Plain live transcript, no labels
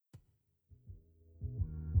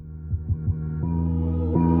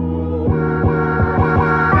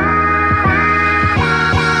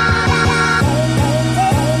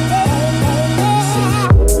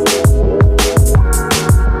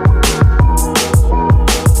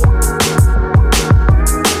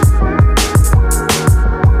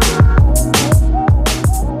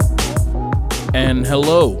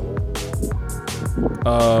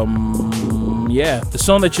Yeah, the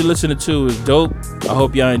song that you're listening to is dope. I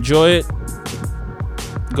hope y'all enjoy it.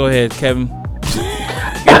 Go ahead, Kevin.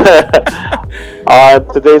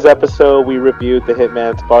 On today's episode, we reviewed The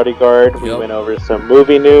Hitman's Bodyguard. We went over some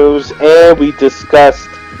movie news, and we discussed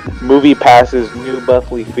Movie Pass's new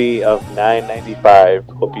monthly fee of $9.95.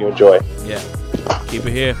 Hope you enjoy. Yeah, keep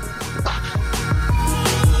it here.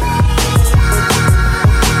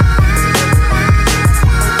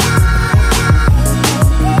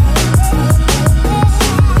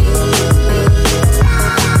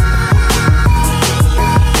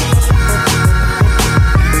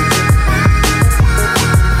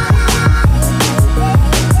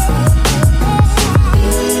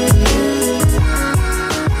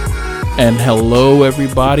 And hello,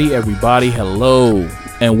 everybody, hello.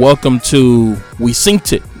 And welcome to We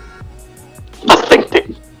Synced It.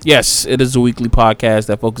 Yes, it is a weekly podcast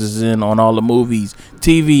that focuses in on all the movies,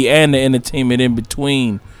 TV, and the entertainment in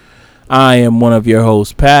between. I am one of your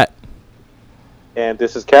hosts, Pat. And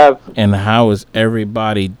this is Kev. And how is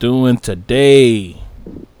everybody doing today?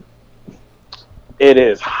 It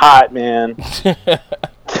is hot, man.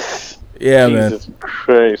 Yeah, Jesus man.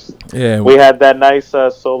 Christ. Yeah, we had that nice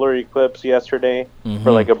solar eclipse yesterday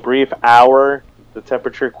for like a brief hour. The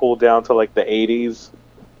temperature cooled down to like the 80s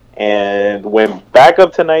and went back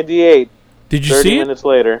up to 98. Did you see it? 30 minutes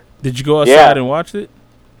later. Did you go outside and watch it?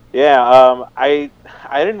 Yeah, I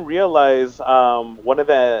didn't realize one of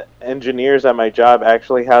the engineers at my job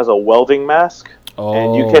actually has a welding mask. Oh.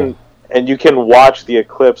 And you can watch the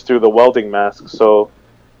eclipse through the welding mask. So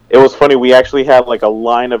it was funny. We actually had like a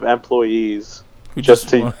line of employees just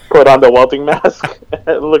to put on the welding mask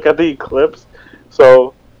and look at the eclipse.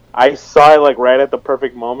 So I saw it like right at the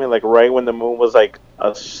perfect moment, like right when the moon was like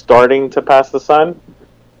starting to pass the sun.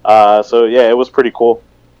 So yeah, it was pretty cool.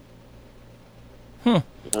 I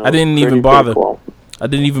didn't even bother. Cool. I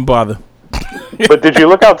didn't even bother. But did you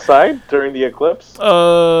look outside during the eclipse?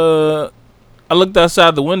 I looked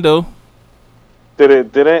outside the window.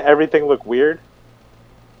 Didn't everything look weird?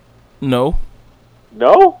 No.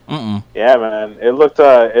 No? Mm-mm. Yeah, man. It looked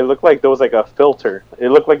like there was like a filter. It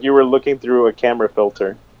looked like you were looking through a camera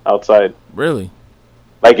filter outside. Really?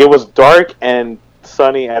 Like it was dark and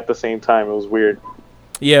sunny at the same time. It was weird.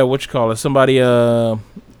 Yeah, what you call it? Somebody on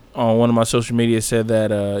one of my social media said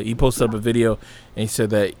that he posted up a video and he said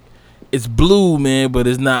that it's blue, man, but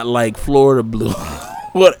it's not like Florida blue.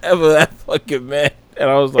 Whatever that fucking meant. And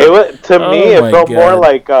I was like, it felt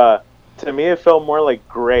more like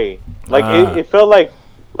gray. Like it felt like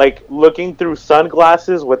looking through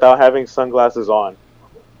sunglasses without having sunglasses on.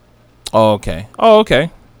 Oh, okay.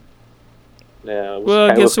 Yeah.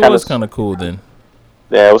 Well, I guess it was kind of cool then.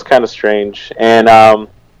 Yeah, it was kind of strange. And I'm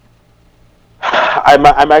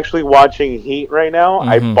actually watching Heat right now.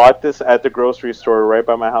 I bought this at the grocery store right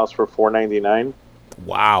by my house for $4.99.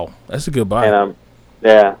 Wow, that's a good buy.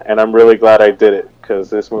 And I'm really glad I did it because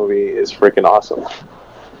this movie is freaking awesome.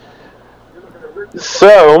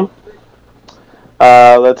 So,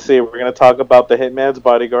 let's see. We're going to talk about The Hitman's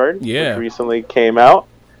Bodyguard, which recently came out.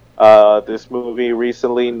 This movie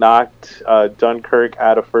recently knocked Dunkirk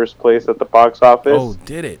out of first place at the box office. Oh,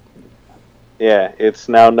 did it? Yeah, it's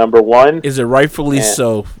now number 1. Is it rightfully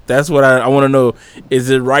so? That's what I want to know. Is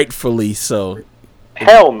it rightfully so?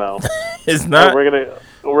 Hell no. It's not.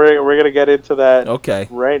 So we're gonna get into that. Okay.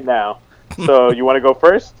 Right now. So you want to go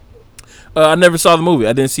first? I never saw the movie.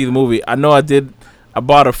 I didn't see the movie. I know I did. I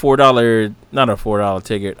bought a not a $4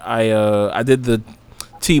 ticket. I did the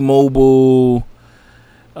T-Mobile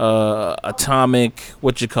Atomic,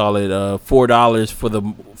 $4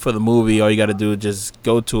 for the movie. All you got to do is just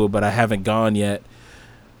go to it, but I haven't gone yet.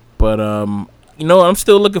 But I'm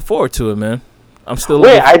still looking forward to it, man. I'm still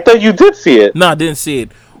I thought you did see it. No, I didn't see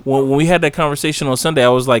it. When we had that conversation on Sunday, I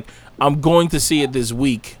was like, I'm going to see it this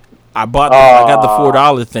week. I got the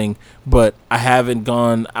 $4 thing, but I haven't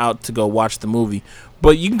gone out to go watch the movie.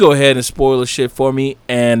 But you can go ahead and spoil the shit for me,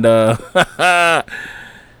 and I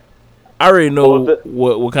already know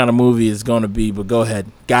what kind of movie it's going to be. But go ahead.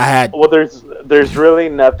 Well, there's really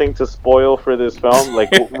nothing to spoil for this film. Like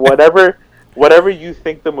whatever you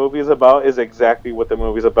think the movie is about is exactly what the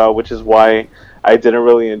movie's about, which is why I didn't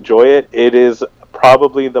really enjoy it. It is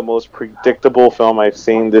probably the most predictable film I've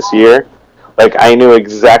seen this year. Like, I knew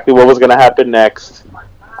exactly what was going to happen next.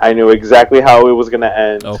 I knew exactly how it was going to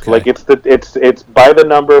end. Okay. Like, it's by the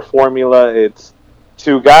number formula. It's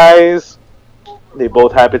two guys. They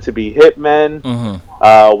both happen to be hitmen.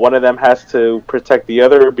 Mm-hmm. One of them has to protect the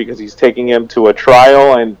other because he's taking him to a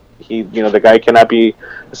trial, and the guy cannot be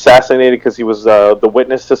assassinated because he was the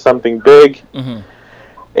witness to something big. Mm-hmm.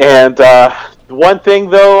 And one thing,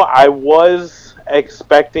 though, I was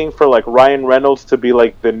expecting for like Ryan Reynolds to be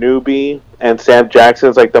like the newbie and Sam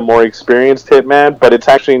Jackson's like the more experienced hitman, but it's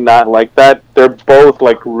actually not like that. They're both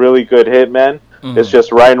like really good hitmen. Mm-hmm. It's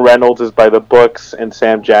just Ryan Reynolds is by the books and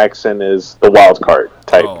Sam Jackson is the wild card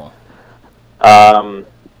type. Oh.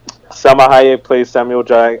 Salma Hayek plays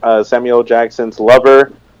Samuel Jackson's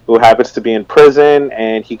lover, who happens to be in prison,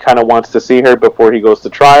 and he kind of wants to see her before he goes to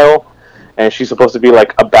trial. And she's supposed to be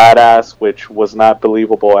like a badass, which was not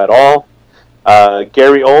believable at all.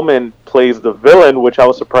 Gary Oldman plays the villain, which I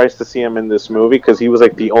was surprised to see him in this movie because he was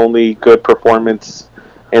like the only good performance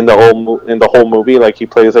in the whole movie. Like he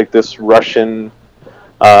plays like this Russian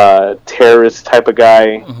terrorist type of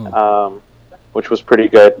guy, mm-hmm. Which was pretty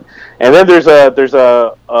good. And then there's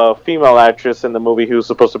a female actress in the movie who's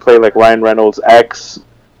supposed to play like Ryan Reynolds' ex.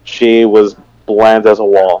 She was bland as a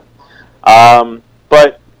wall.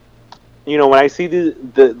 But you know, when I see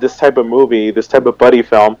this type of movie, this type of buddy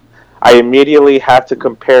film, I immediately have to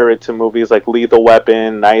compare it to movies like Lethal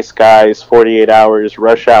Weapon, Nice Guys, 48 Hours,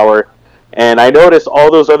 Rush Hour. And I noticed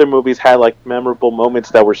all those other movies had like memorable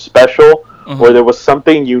moments that were special, mm-hmm. where there was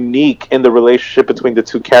something unique in the relationship between the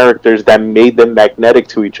two characters that made them magnetic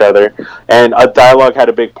to each other. And a dialogue had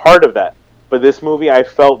a big part of that. But this movie, I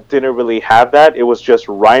felt, didn't really have that. It was just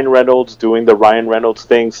Ryan Reynolds doing the Ryan Reynolds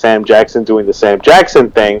thing, Sam Jackson doing the Sam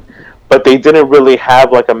Jackson thing. But they didn't really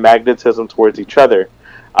have like a magnetism towards each other.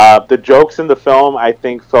 The jokes in the film, I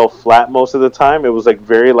think, fell flat most of the time. It was like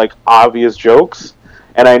very like obvious jokes,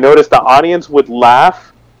 and I noticed the audience would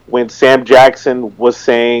laugh when Sam Jackson was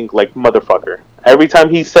saying like motherfucker. Every time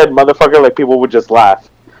he said motherfucker, like people would just laugh.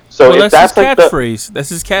 So well, that's his catchphrase. That's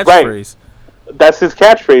his catchphrase. Right. That's his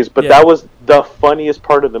catchphrase. But that was the funniest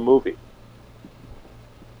part of the movie.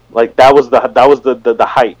 Like that was the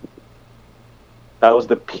height. That was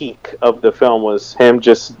the peak of the film, was him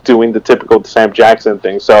just doing the typical Sam Jackson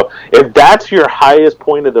thing. So if that's your highest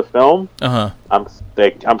point of the film, I'm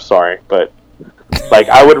sorry, but like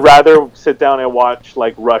I would rather sit down and watch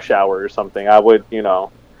like Rush Hour or something. I would, you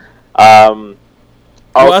know. Well,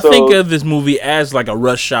 I think of this movie as like a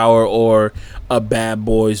Rush Hour or a Bad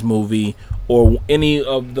Boys movie or any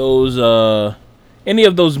of those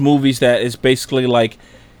movies that is basically like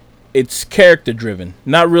it's character driven,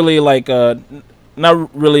 not really like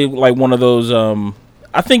one of those.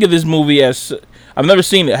 I think of this movie as I've never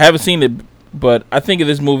seen it, I haven't seen it, but I think of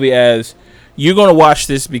this movie as you're gonna watch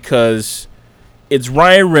this because it's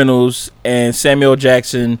Ryan Reynolds and Samuel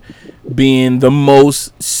Jackson being the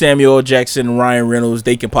most Samuel Jackson Ryan Reynolds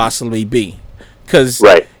they can possibly be. Because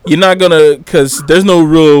you're not gonna, because there's no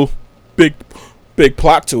real big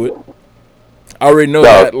plot to it. I already know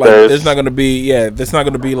that. Like, there's not gonna be, there's not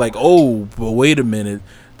gonna be like, oh, but wait a minute.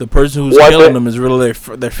 The person who's killing them is really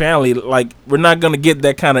their family. Like, we're not going to get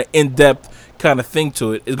that kind of in-depth kind of thing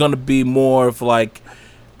to it. It's going to be more of like,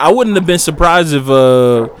 I wouldn't have been surprised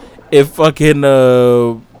if fucking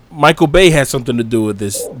Michael Bay had something to do with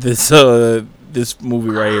this movie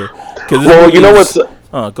right here. Well, you know what's...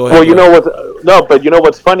 go ahead. Well, but you know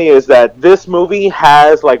what's funny is that this movie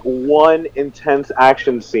has like one intense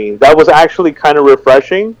action scene that was actually kind of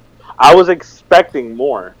refreshing. I was expecting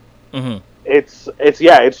more. Mm-hmm. It's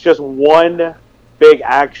just one big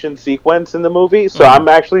action sequence in the movie, so I'm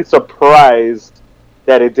actually surprised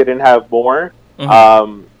that it didn't have more.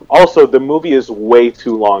 Mm-hmm. Also, the movie is way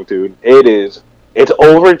too long, dude. It's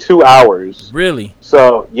over 2 hours. Really?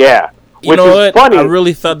 So yeah, you know what? Funny. I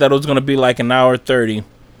really thought that it was gonna be like an hour 30.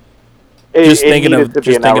 Thinking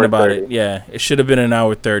about it, yeah, it should have been an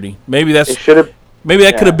hour 30. Maybe that could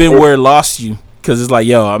have been where it lost you. Because it's like,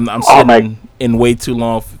 yo, I'm sitting in way too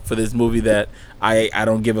long for this movie that I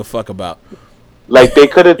don't give a fuck about. Like, they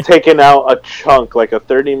could have taken out a chunk, like a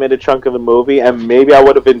 30-minute chunk of the movie, and maybe I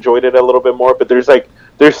would have enjoyed it a little bit more. But there's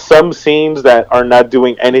some scenes that are not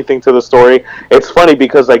doing anything to the story. It's funny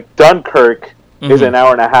because, like, Dunkirk is an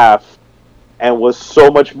hour and a half and was so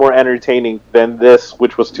much more entertaining than this,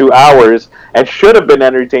 which was 2 hours, and should have been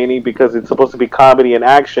entertaining because it's supposed to be comedy and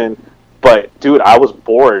action. But, dude, I was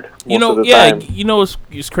bored most of the time. You know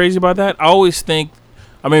what's crazy about that? I always think,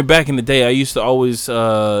 I mean, back in the day, I used to always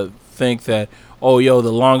think that, oh, yo,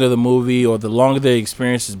 the longer the movie or the longer the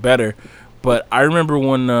experience is better. But I remember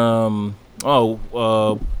when,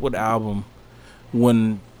 what album?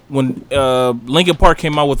 When Linkin Park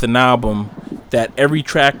came out with an album that every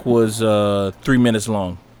track was 3 minutes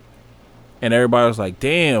long. And everybody was like,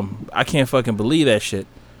 damn, I can't fucking believe that shit.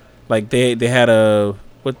 Like, they had a...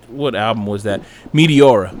 What album was that?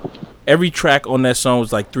 Meteora. Every track on that song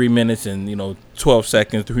was like 3 minutes and 12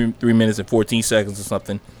 seconds, 3 minutes and 14 seconds or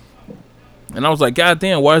something. And I was like, God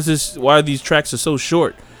damn, why are these tracks are so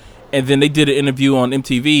short? And then they did an interview on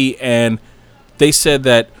MTV and they said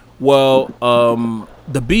that, well,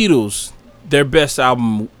 the Beatles, their best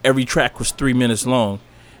album, every track was 3 minutes long.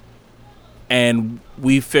 And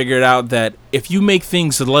we figured out that if you make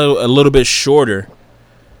things a little bit shorter,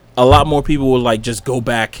 a lot more people will like just go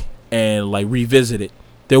back and like revisit it.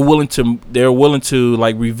 They're willing to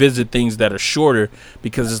like revisit things that are shorter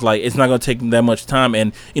because it's like it's not gonna take them that much time,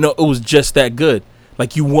 and you know it was just that good.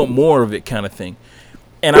 Like you want more of it, kind of thing.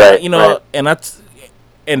 And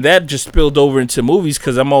and that just spilled over into movies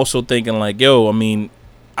because I'm also thinking like, yo, I mean,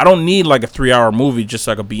 I don't need like a 3-hour movie just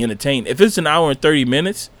so I could be entertained. If it's an hour and 30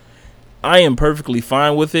 minutes, I am perfectly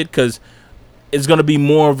fine with it because it's going to be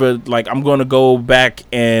more of a, like, I'm going to go back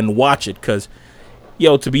and watch it because,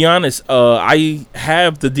 yo, to be honest, I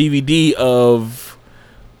have the DVD of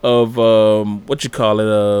what you call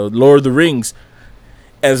it, Lord of the Rings.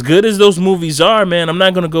 As good as those movies are, man, I'm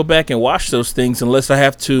not going to go back and watch those things unless I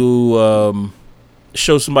have to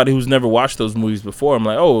show somebody who's never watched those movies before. I'm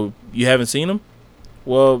like, oh, you haven't seen them?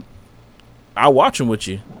 Well, I'll watch them with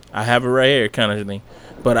you. I have it right here, kind of thing.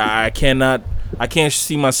 But I can't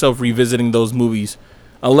see myself revisiting those movies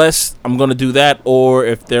unless I'm going to do that, or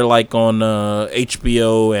if they're like on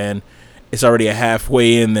HBO and it's already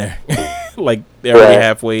halfway in there. Like they're already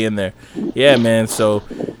halfway in there. Yeah, man. So,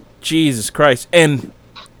 Jesus Christ. And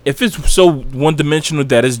if it's so one-dimensional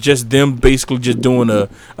that it's just them basically just doing a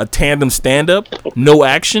tandem stand-up, no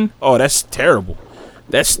action, oh, that's terrible.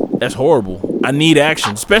 That's horrible. I need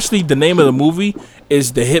action. Especially the name of the movie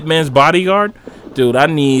is The Hitman's Bodyguard. Dude, I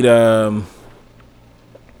need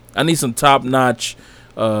some top-notch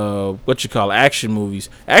action movies.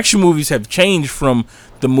 Action movies have changed from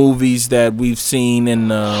the movies that we've seen in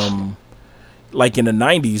like in the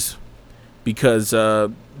 90s because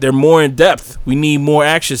they're more in depth. We need more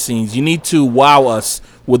action scenes. You need to wow us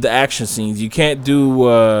with the action scenes. You can't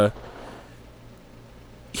do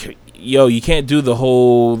you can't do the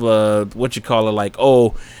whole like,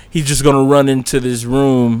 oh, he's just gonna run into this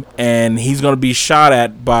room and he's gonna be shot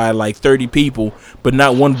at by like 30 people, but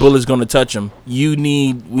not one bullet's gonna touch him. We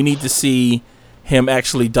need to see him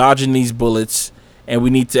actually dodging these bullets, and we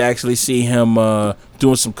need to actually see him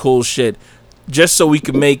doing some cool shit, just so we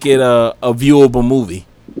can make it a viewable movie.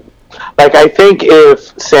 Like, I think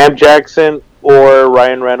if Sam Jackson or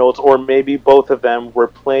Ryan Reynolds, or maybe both of them, were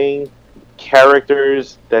playing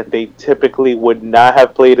characters that they typically would not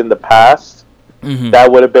have played in the past, that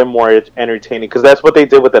would have been more entertaining, because that's what they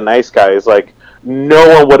did with The Nice Guys. Like, no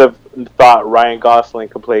one would have thought Ryan Gosling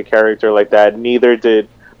could play a character like that. Neither did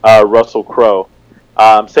Russell Crowe.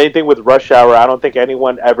 Same thing with Rush Hour. I don't think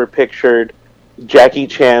anyone ever pictured Jackie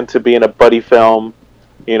Chan to be in a buddy film,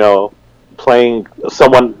 you know, playing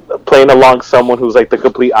along someone who's like the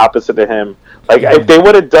complete opposite of him. Like, if they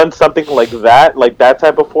would have done something like that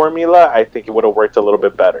type of formula, I think it would have worked a little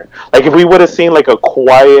bit better. Like, if we would have seen like a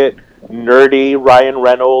quiet, nerdy Ryan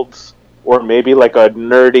Reynolds, or maybe like a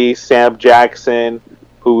nerdy Sam Jackson,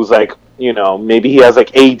 who's like, you know, maybe he has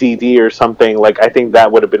like ADD or something. Like, I think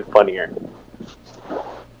that would have been funnier.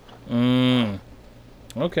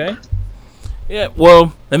 Okay. Yeah.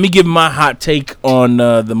 Well, let me give my hot take on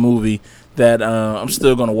the movie that I'm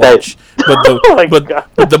still gonna watch.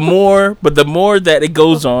 But the more that it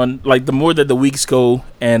goes on, like the more that the weeks go,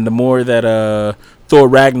 and the more that Thor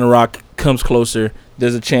Ragnarok comes closer,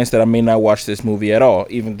 there's a chance that I may not watch this movie at all,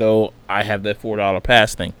 even though I have that $4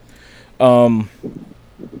 pass thing.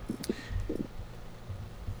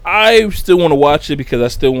 I still want to watch it because I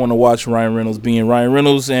still want to watch Ryan Reynolds being Ryan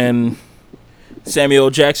Reynolds and Samuel L.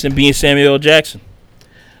 Jackson being Samuel L. Jackson.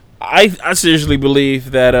 I seriously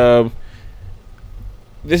believe that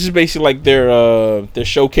this is basically like their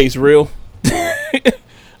showcase reel.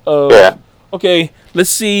 Yeah. Okay, let's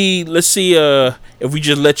see if we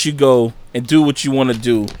just let you go and do what you want to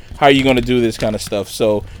do. How are you going to do this kind of stuff?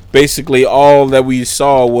 So basically, all that we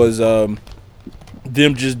saw was them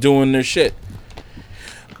just doing their shit.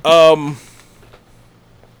 I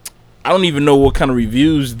don't even know what kind of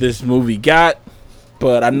reviews this movie got,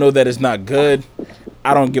 but I know that it's not good.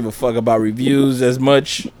 I don't give a fuck about reviews as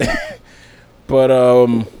much. But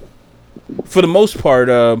for the most part,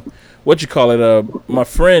 my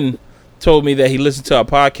friend told me that he listened to our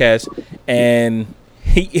podcast, and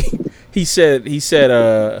he said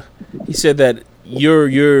that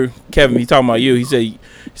you're Kevin. He talking about you. He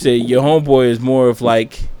said your homeboy is more of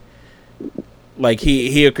like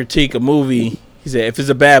he'll critique a movie. He said if it's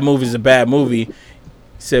a bad movie, it's a bad movie. He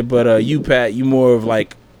said, but you, Pat, you more of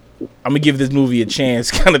like, I'm gonna give this movie a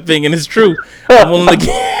chance kind of thing, and it's true. I'm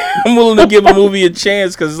willing to give a movie a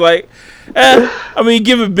chance because like,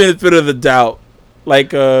 give it benefit of the doubt.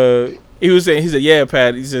 Like he said, yeah,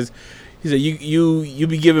 Pat. He says, He said you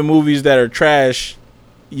be giving movies that are trash.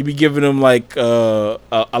 You be giving them like a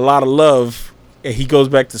lot of love. And he goes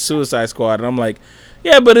back to Suicide Squad, and I'm like,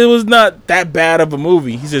 yeah, but it was not that bad of a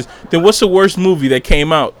movie. He says, then what's the worst movie that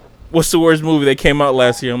came out? What's the worst movie that came out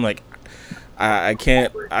last year? I'm like, I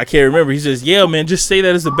can't remember. He says, yeah, man, just say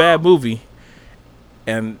that it's a bad movie.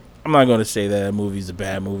 And I'm not gonna say that movie's a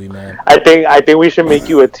bad movie, man. I think we should make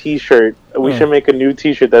you a T-shirt. We should make a new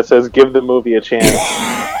T-shirt that says "Give the movie a chance."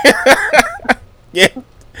 Yeah,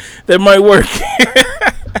 that might work.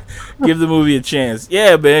 Give the movie a chance.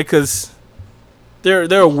 Yeah, man, because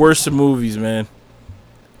there are worse movies, man.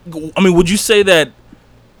 I mean, would you say that?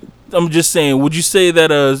 I'm just saying. Would you say that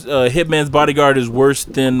Hitman's Bodyguard is worse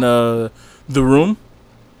than The Room?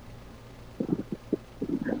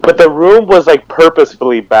 But The Room was like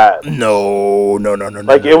purposefully bad. No.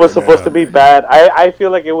 Like it was supposed to be bad. I feel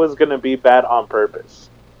like it was gonna be bad on purpose.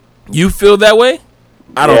 You feel that way?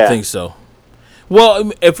 I don't think so.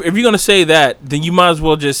 Well, if you're gonna say that, then you might as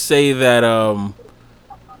well just say that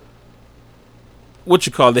what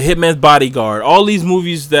you call The Hitman's Bodyguard. All these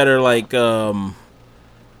movies that are like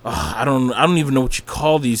I don't even know what you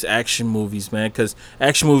call these action movies, man, because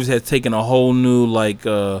action movies have taken a whole new like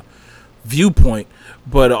viewpoint.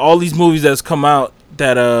 But all these movies that's come out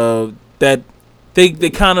that they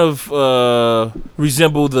kind of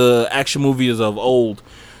resemble the action movies of old.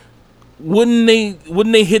 Wouldn't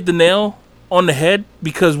they hit the nail on the head?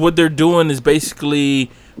 Because what they're doing is basically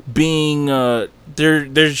being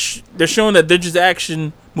they're showing that they're just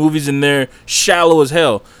action movies and they're shallow as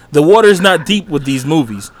hell. The water's not deep with these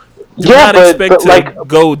movies. Do not expect to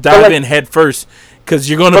go dive in head first because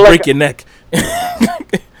you're gonna break your neck.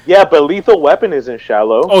 Yeah, but Lethal Weapon isn't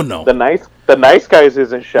shallow. Oh no, the Nice Guys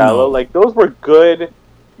isn't shallow. No. Like those were good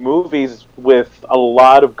movies with a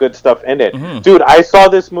lot of good stuff in it. Mm-hmm. Dude, I saw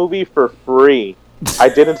this movie for free. I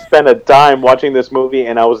didn't spend a dime watching this movie,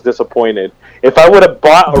 and I was disappointed. If I would have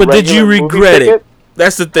bought but did you regret it?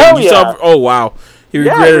 That's the thing. You saw. Oh wow, you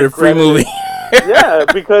regretted a free movie. Yeah,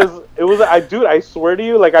 because it was. I swear to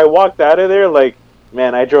you, like I walked out of there, like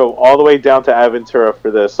man, I drove all the way down to Aventura for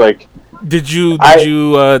this. Like, did you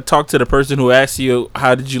talk to the person who asked you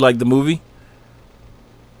how did you like the movie?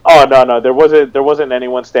 Oh no, there wasn't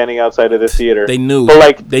anyone standing outside of the theater. They knew, but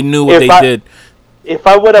like they knew what they did. If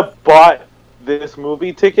I would have bought this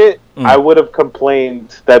movie ticket, I would have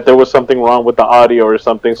complained that there was something wrong with the audio or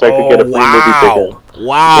something, so I could get a free movie ticket.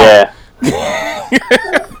 Wow. Yeah.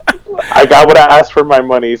 I would have asked for my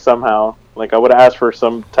money somehow. Like I would have asked for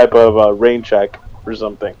some type of rain check or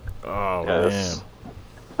something. Oh man.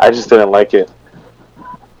 I just didn't like it.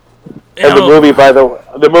 And the movie,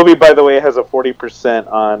 by the way, has a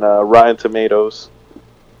 40% on Rotten Tomatoes.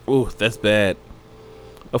 Ooh, that's bad.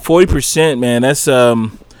 A 40%, man. That's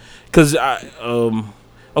because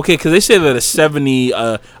because they say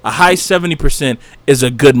that a high 70% is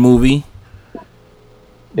a good movie.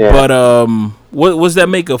 Yeah. But what does that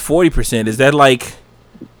make a 40%? Is that like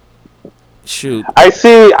shoot?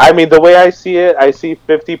 I mean, the way I see it, I see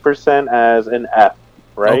 50% as an F,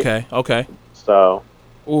 right? Okay. So.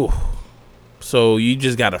 Ooh. So you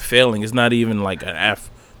just got a failing. It's not even like an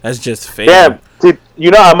F. That's just failing.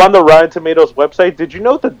 Yeah. I'm on the Rotten Tomatoes website. Did you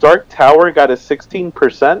know The Dark Tower got a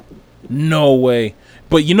 16%? No way.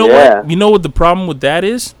 But you know what? You know what the problem with that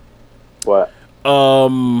is? What?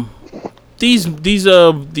 These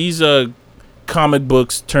comic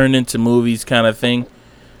books turned into movies kind of thing.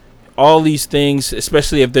 All these things,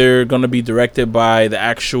 especially if they're going to be directed by the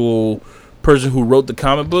actual person who wrote the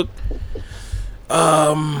comic book,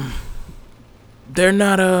 they're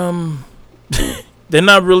not they're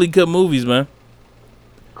not really good movies, man.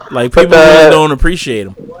 Like people really don't appreciate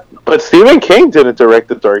them. But Stephen King didn't direct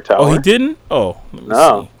The Dark Tower. Oh, he didn't? Oh, let me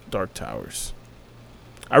see. Dark Towers.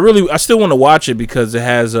 I still want to watch it because it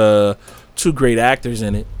has two great actors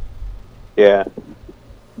in it. Yeah.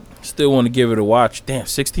 Still want to give it a watch. Damn,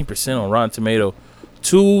 16% on Rotten Tomato.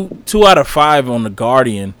 2 out of 5 on The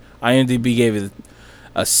Guardian. IMDb gave it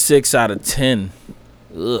a 6 out of 10.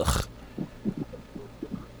 Ugh.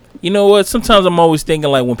 You know what? Sometimes I'm always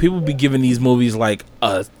thinking like when people be giving these movies like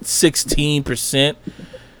a 16%,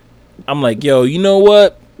 I'm like, yo, you know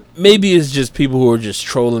what? Maybe it's just people who are just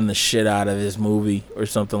trolling the shit out of this movie or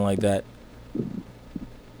something like that.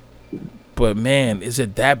 But man, is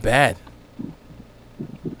it that bad?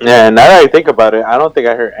 Yeah, now that I think about it, I don't think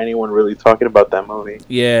I heard anyone really talking about that movie.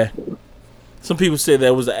 Yeah. Some people say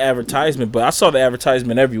that was an advertisement, but I saw the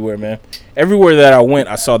advertisement everywhere, man. Everywhere that I went,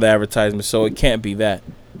 I saw the advertisement, so it can't be that.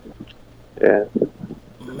 Yeah.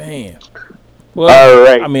 Man. Well, all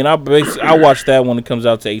right. I mean, I'll watch that when it comes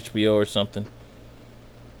out to HBO or something.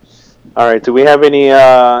 All right. Do we have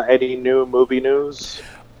any new movie news?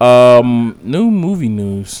 New movie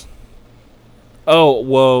news. Oh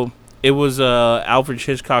well, it was Alfred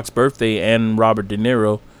Hitchcock's birthday and Robert De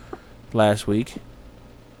Niro last week.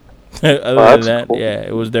 Oh, Other than that's that, cool. yeah,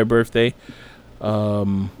 it was their birthday.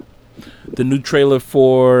 Um, the new trailer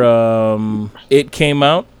for It came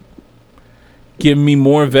out, getting me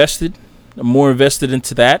more invested. I'm more invested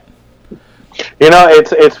into that.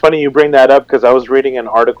 It's funny you bring that up because I was reading an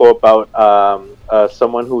article about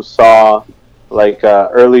someone who saw like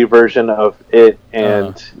early version of it, Uh,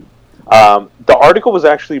 and the article was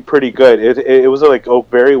actually pretty good. It was like a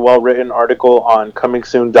very well written article on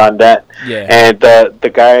comingsoon.net, yeah. and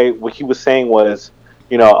the guy what he was saying was,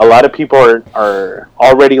 a lot of people are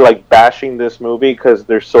already like bashing this movie because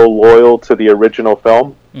they're so loyal to the original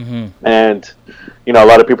film, Mhm. and a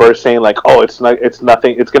lot of people are saying like, oh, it's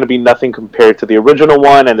nothing, it's going to be nothing compared to the original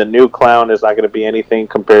one, and the new clown is not going to be anything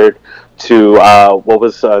compared to what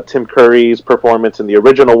was Tim Curry's performance in the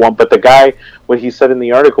original one. But the guy, what he said in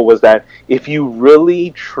the article was that if you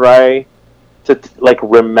really try to like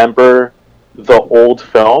remember the Mhm.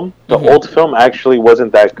 old film actually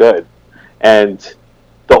wasn't that good, and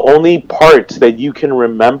the only parts that you can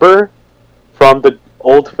remember from the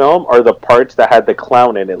old film are the parts that had the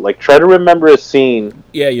clown in it. Like, try to remember a scene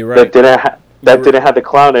Yeah, you're that right. You're didn't have the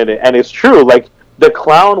clown in it, and it's true. Like, the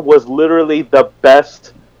clown was literally the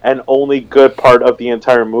best and only good part of the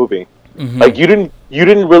entire movie. Like, mhm. you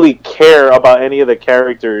didn't really care about any of the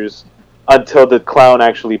characters until the clown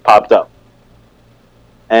actually popped up.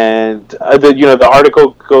 And the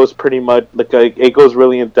article goes pretty much like it goes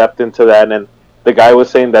really in depth into that, and the guy was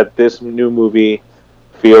saying that this new movie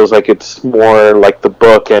feels like it's more like the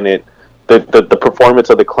book, and the performance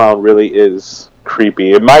of the clown really is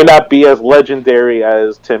creepy. It might not be as legendary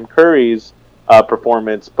as Tim Curry's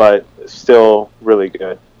performance, but still really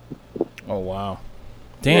good. Oh wow.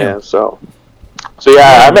 Yeah, Damn. so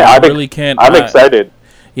yeah, Yeah, man. I I'm really can't. I'm excited.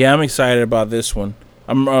 Yeah, I'm excited about this one.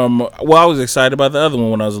 Well, I was excited about the other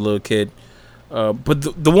one when I was a little kid. But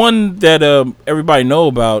the one that everybody know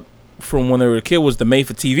about from when they were a kid was the made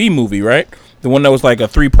for TV movie, right? The one that was like a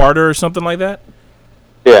 3-parter or something like that.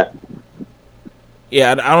 Yeah,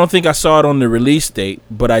 Yeah, I don't think I saw it on the release date,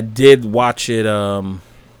 but I did watch it. I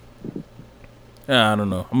don't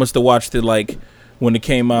know. I must have watched it like when it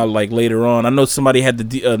came out, like later on. I know somebody had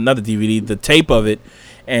not the DVD, the tape of it,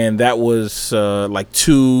 and that was like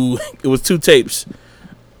two. It was two tapes.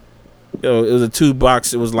 It was a two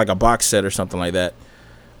box. It was like a box set or something like that.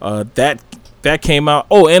 That came out.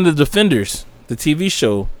 Oh, and the Defenders, the TV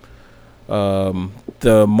show,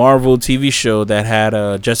 the Marvel TV show that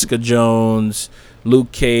had Jessica Jones,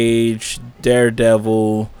 Luke Cage,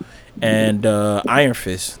 Daredevil, and Iron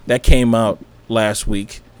Fist. That came out last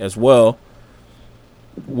week as well.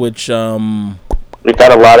 Which it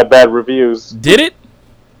got a lot of bad reviews. did it,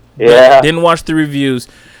 but Yeah, didn't watch the reviews.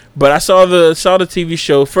 But I saw the TV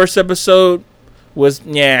show. First episode was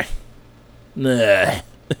nah.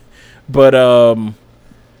 But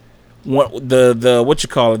what the what you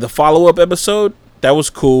call it, the follow up episode, that was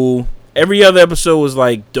cool. Every other episode was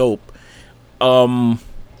like dope. Um,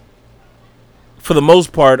 for the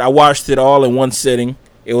most part, I watched it all in one sitting.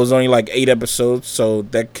 It was only like 8 episodes, so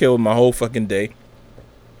that killed my whole fucking day.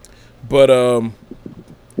 But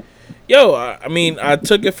yo, I mean, I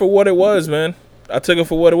took it for what it was, man. I took it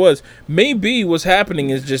for what it was. Maybe what's happening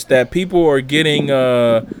is just that people are getting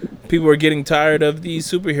tired of these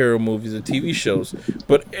superhero movies and TV shows.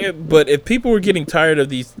 But if people were getting tired of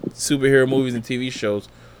these superhero movies and TV shows,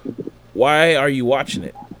 why are you watching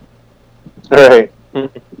it? right.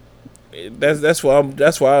 That's why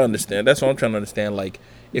I understand. That's what I'm trying to understand. Like,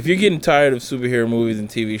 if you're getting tired of superhero movies and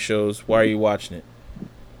TV shows, why are you watching it?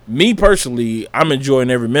 Me personally, I'm enjoying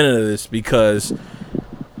every minute of this because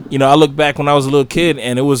I look back when I was a little kid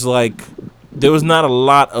and it was like there was not a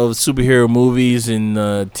lot of superhero movies and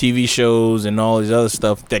TV shows and all these other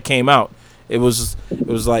stuff that came out. It was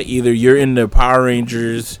like either you're into Power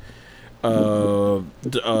Rangers,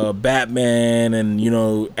 Batman, and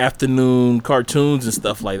afternoon cartoons and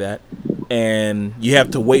stuff like that, and you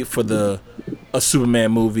have to wait for a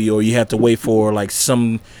Superman movie, or you have to wait for like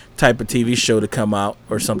some type of TV show to come out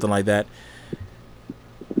or something like that,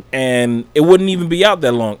 and it wouldn't even be out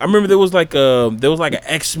that long. I remember there was like an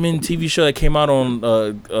X-Men TV show that came out on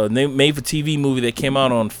made for TV movie that came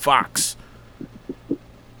out on Fox.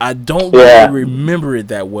 I don't really Yeah. remember it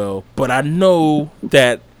that well, but I know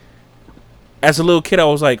that as a little kid I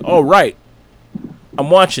was like, "All right, I'm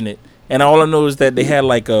watching it." And all I know is that they had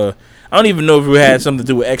like I don't even know if it had something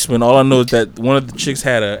to do with X-Men. All I know is that one of the chicks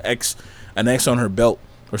had an X on her belt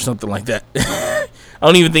or something like that. I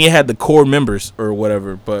don't even think it had the core members or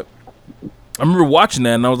whatever. But I remember watching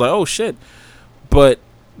that and I was like, oh shit. But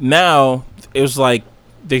now it was like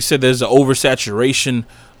they said there's an oversaturation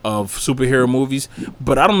of superhero movies,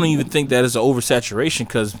 but I don't even think that is an oversaturation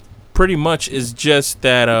because pretty much it's just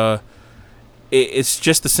that it's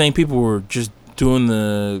just the same people who are just doing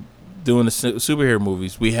the superhero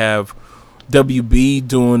movies. We have WB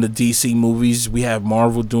doing the DC movies. We have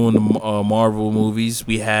Marvel doing the Marvel movies.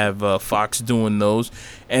 We have Fox doing those.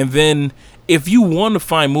 And then if you want to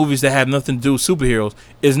find movies that have nothing to do with superheroes,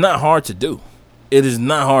 it's not hard to do. It is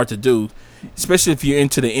not hard to do, especially if you're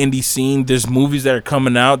into the indie scene. There's movies that are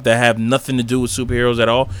coming out that have nothing to do with superheroes at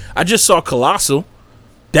all. I just saw Colossal.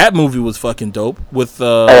 That movie was fucking dope with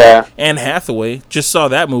Anne Hathaway. Just saw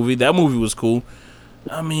that movie. That movie was cool.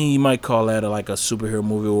 I mean, you might call that like a superhero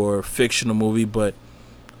movie or a fictional movie, but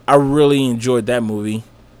I really enjoyed that movie.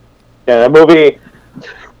 Yeah, that movie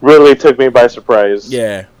really took me by surprise.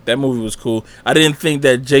 Yeah, that movie was cool. I didn't think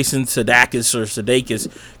that Jason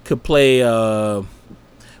Sudeikis could play,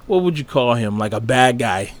 what would you call him? Like a bad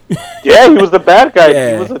guy. Yeah, he was the bad guy.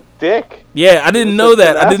 Yeah. He was a dick. Yeah, I didn't know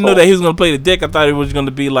that. I didn't know that he was going to play the dick. I thought it was going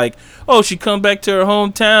to be like, oh, she come back to her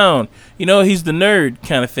hometown. You know, he's the nerd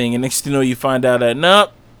kind of thing. And next thing you know, you find out that,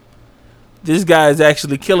 nope, this guy is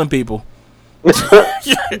actually killing people. I was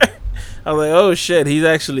like, oh, shit, he's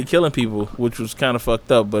actually killing people, which was kind of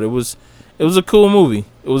fucked up. But it was a cool movie.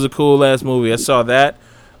 It was a cool-ass movie. I saw that.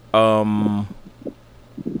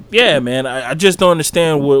 Yeah, man, I just don't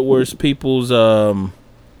understand where's people's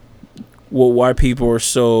why people are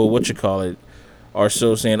so are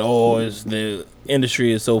so saying, oh, is the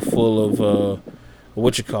industry is so full of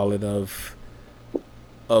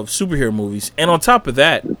of superhero movies. And on top of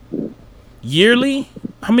that, yearly,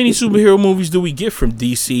 how many superhero movies do we get from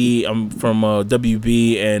DC, from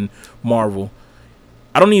WB and Marvel?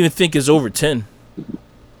 I don't even think it's over 10.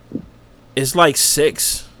 It's like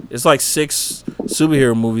 6. It's like 6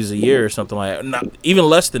 superhero movies a year or something like that. Not even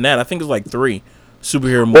less than that. I think it's like 3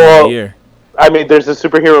 superhero movies a year. I mean, there's the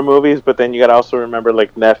superhero movies, but then you gotta also remember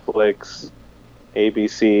like Netflix,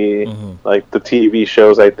 ABC, like the TV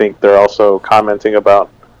shows. I think they're also commenting about.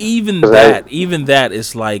 Even that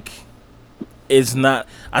is like, it's not.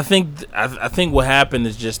 I think what happened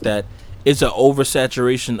is just that it's an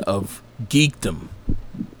oversaturation of geekdom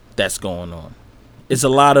that's going on. It's a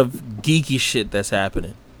lot of geeky shit that's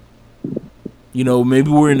happening. You know,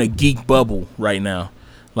 maybe we're in a geek bubble right now.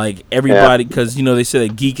 Like everybody, because you know they say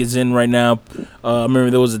that geek is in right now. I remember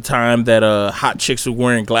there was a time that hot chicks were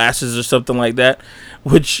wearing glasses or something like that,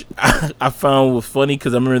 which I found was funny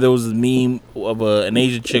because I remember there was a meme of an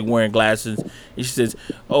Asian chick wearing glasses, and she says,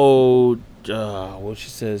 "Oh, what she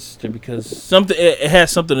says, just because something it has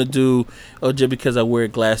something to do. Oh, just because I wear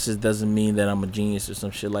glasses doesn't mean that I'm a genius or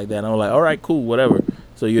some shit like that." And I'm like, all right, cool, whatever.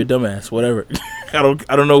 So you're a dumbass, whatever. I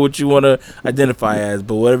don't know what you want to identify as,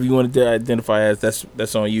 but whatever you want to identify as,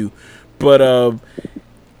 that's on you. But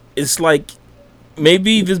it's like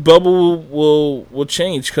maybe this bubble will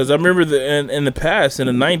change, because I remember in the past, in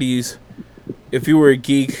the 90s, if you were a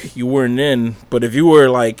geek, you weren't in. But if you were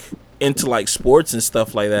like into like sports and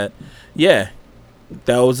stuff like that, yeah,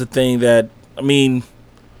 that was the thing. That, I mean,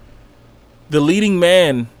 the leading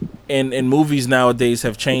man in movies nowadays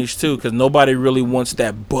have changed too, because nobody really wants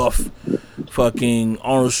that buff fucking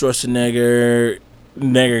Arnold Schwarzenegger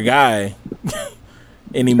guy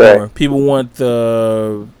anymore. Right. People want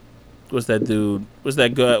the what's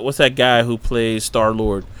that guy who plays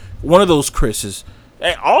Star-Lord? One of those Chris's.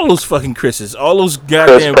 Hey, all those fucking Chris's. All those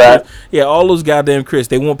goddamn Chris. Yeah, all those goddamn Chris.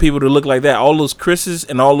 They want people to look like that. All those Chris's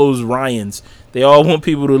and all those Ryans. They all want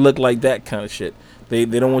people to look like that kind of shit. They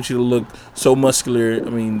don't want you to look so muscular. I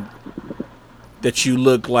mean, that you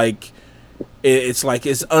look like it's like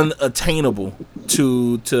it's unattainable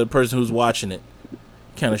to the person who's watching it.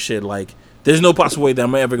 Kind of shit. Like, there's no possible way that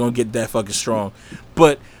I'm ever gonna get that fucking strong.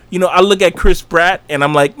 But you know, I look at Chris Pratt and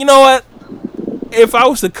I'm like, you know what? If I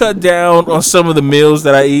was to cut down on some of the meals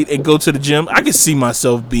that I eat and go to the gym, I could see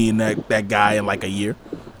myself being that guy in like a year.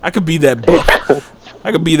 I could be that buff.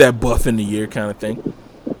 I could be that buff in a year kind of thing.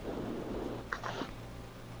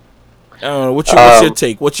 I don't know. What's your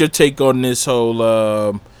take? What's your take on this whole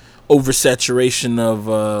oversaturation of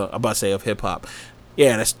I'm about to say of hip hop?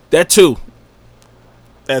 Yeah, that too,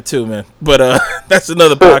 man. But that's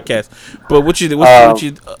another podcast. But what's your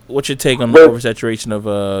take on the oversaturation of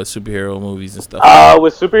superhero movies and stuff?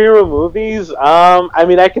 With superhero movies, I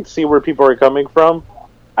mean, I can see where people are coming from.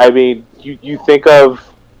 I mean, you think of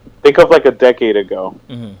like a decade ago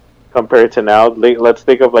compared to now. Let's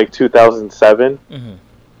think of like 2007.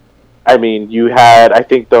 I mean, you had, I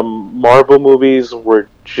think the Marvel movies were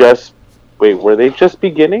just wait, were they just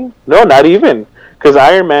beginning? No, not even, because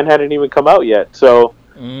Iron Man hadn't even come out yet. So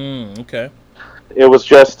Okay. it was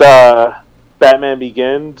just Batman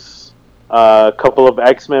Begins, a couple of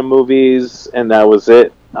X-Men movies, and that was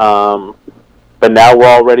it. But now we're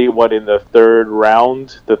already in the third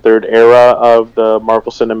round, the third era of the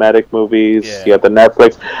Marvel Cinematic movies. Yeah. You got the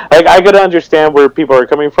Netflix. Like, I could understand where people are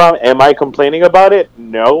coming from. Am I complaining about it?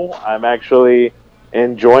 No, I'm actually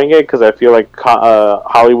enjoying it because I feel like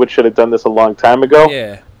Hollywood should have done this a long time ago.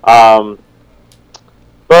 Yeah.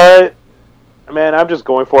 But man, I'm just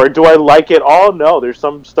going for it. Do I like it all? No. There's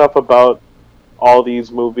some stuff about all these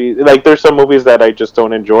movies. Like, there's some movies that I just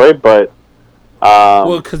don't enjoy, but.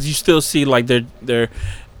 Well, because you still see like they're,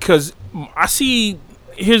 because I see.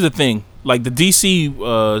 Here's the thing, like the DC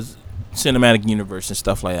cinematic universe and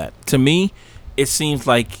stuff like that. To me, it seems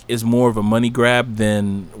like it's more of a money grab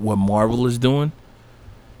than what Marvel is doing.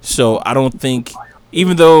 So I don't think,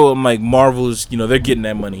 even though I'm like Marvel's, they're getting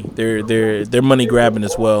that money. They're money grabbing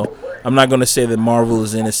as well. I'm not gonna say that Marvel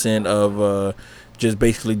is innocent of just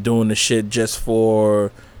basically doing the shit just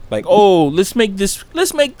for. Like, oh, let's make this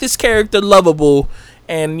character lovable,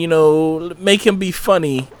 and make him be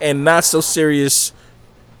funny and not so serious,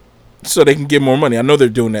 so they can get more money. I know they're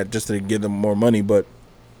doing that just to give them more money, but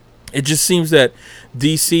it just seems that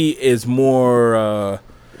DC is more.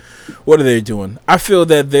 What are they doing? I feel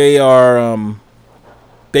that they are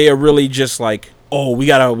really just like, oh, we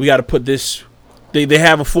gotta put this. They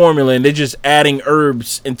have a formula and they're just adding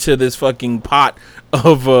herbs into this fucking pot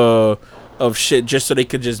of shit just so they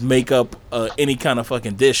could just make up any kind of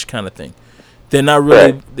fucking dish kind of thing. They're not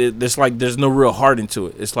really. There's no real heart into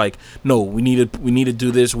it. It's like, no, we need to do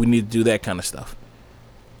this. We need to do that kind of stuff.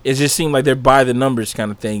 It just seemed like they're by the numbers kind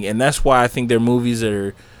of thing, and that's why I think their movies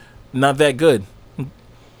are not that good.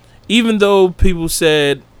 Even though people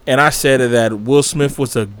said, and I said that Will Smith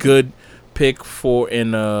was a good pick for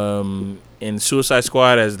in Suicide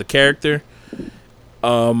Squad as the character.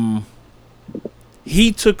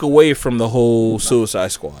 He took away from the whole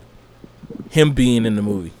Suicide Squad, him being in the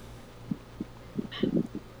movie.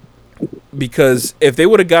 Because if they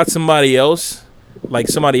would have got somebody else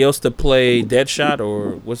to play Deadshot,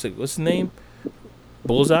 or what's his name?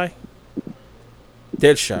 Bullseye?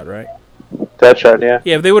 Deadshot, right? Deadshot, yeah.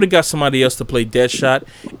 Yeah, if they would have got somebody else to play Deadshot,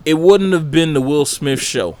 it wouldn't have been the Will Smith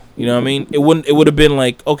show. You know what I mean? It would have been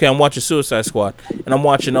like, okay, I'm watching Suicide Squad, and I'm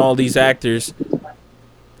watching all these actors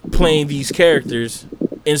playing these characters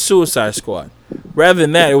in Suicide Squad. Rather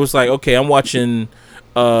than that, it was like, okay, I'm watching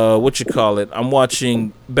I'm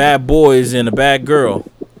watching Bad Boys and a Bad Girl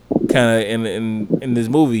kind of in this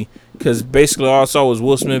movie, because basically all I saw was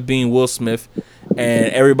Will Smith being Will Smith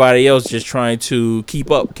and everybody else just trying to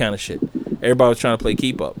keep up kind of shit. Everybody was trying to play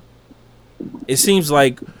keep up. It seems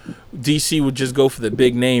like DC would just go for the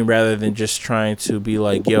big name rather than just trying to be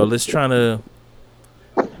like, yo, let's try to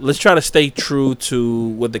stay true to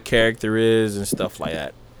what the character is and stuff like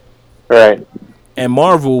that. Right. And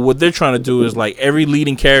Marvel, what they're trying to do is like every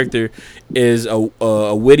leading character is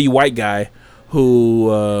a witty white guy who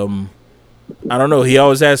I don't know. He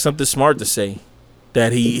always has something smart to say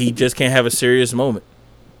that he just can't have a serious moment.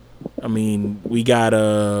 I mean, we got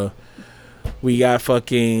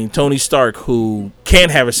fucking Tony Stark, who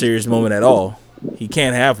can't have a serious moment at all. He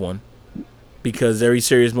can't have one. Because every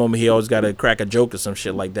serious moment he always got to crack a joke or some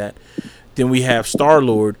shit like that. Then we have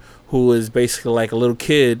Star-Lord, who is basically like a little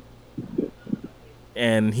kid,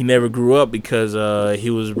 and he never grew up because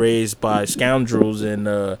he was raised by scoundrels and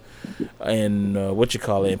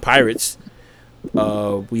pirates.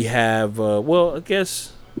 We have I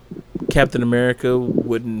guess Captain America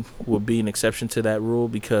would be an exception to that rule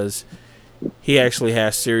because he actually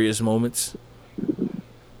has serious moments.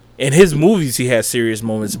 In his movies, he has serious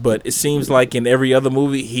moments, but it seems like in every other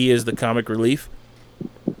movie, he is the comic relief.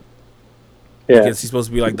 Yeah. Because he's supposed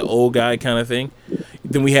to be like the old guy kind of thing.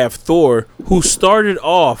 Then we have Thor, who started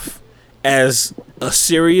off as a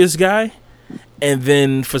serious guy, and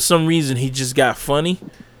then for some reason, he just got funny.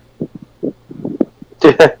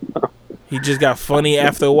 He just got funny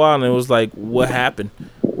after a while, and it was like, what happened?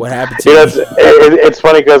 What happened to you? It's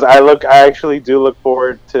funny because I actually do look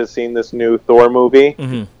forward to seeing this new Thor movie,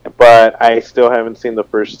 but I still haven't seen the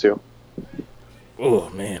first two. Oh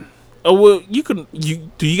man! Oh well,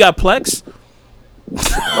 do you got Plex?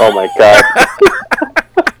 Oh my god!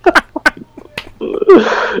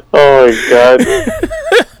 Oh my god!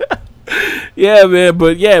 Yeah, man,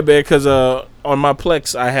 because on my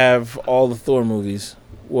Plex I have all the Thor movies.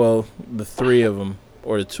 Well, the 3 of them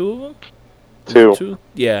or the 2 of them. 2.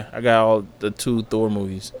 Yeah, I got all the 2 Thor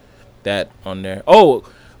movies that on there. Oh,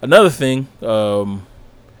 another thing.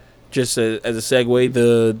 just as a segue,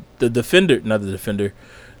 the Defender, not the Defender,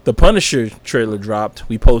 the Punisher trailer dropped.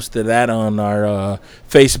 We posted that on our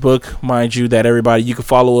Facebook. Mind you, that everybody, you can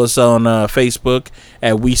follow us on Facebook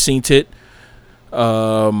at We Seen It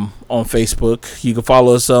on Facebook. You can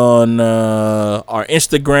follow us on our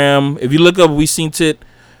Instagram. If you look up We Seen It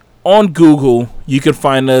on Google, you can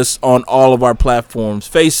find us on all of our platforms.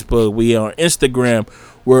 Facebook, we are on Instagram,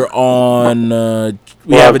 we're on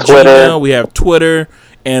we have a Twitter. Gmail, we have Twitter,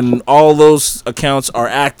 and all those accounts are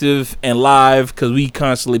active and live because we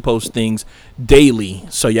constantly post things daily,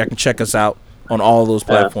 so y'all can check us out on all those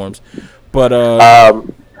platforms. But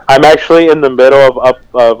I'm actually in the middle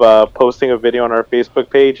of posting a video on our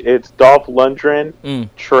Facebook page. It's Dolph Lundgren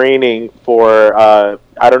training for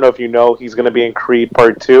I don't know if you know, he's going to be in Creed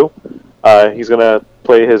Part 2. He's going to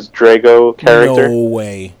play his Drago character. No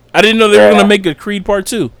way. I didn't know they were going to make a Creed Part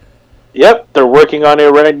 2. Yep, they're working on it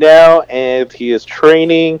right now, and he is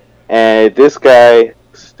training, and this guy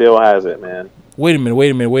still has it, man. Wait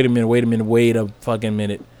a fucking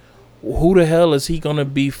minute. Who the hell is he going to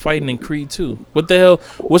be fighting in Creed 2? What the hell?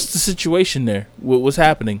 What's the situation there? What's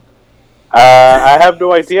happening? I have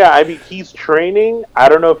no idea. I mean, he's training. I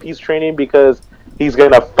don't know if he's training because he's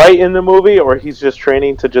going to fight in the movie, or he's just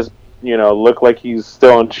training to just, look like he's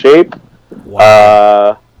still in shape.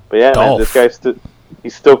 Wow. But yeah, man, this guy's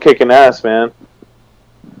he's still kicking ass, man.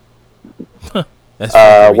 That's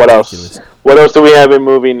what else? What else do we have in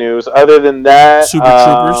movie news? Other than that,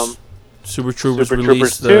 Super Troopers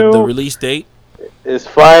released 2 the release date is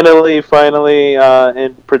finally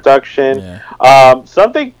in production. Yeah.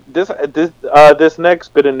 Something this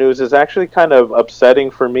next bit of news is actually kind of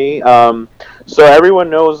upsetting for me. So everyone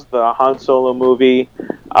knows the Han Solo movie.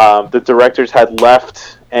 The directors had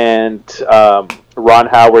left, and Ron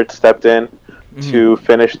Howard stepped in to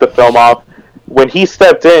finish the film off. When he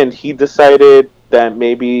stepped in, he decided that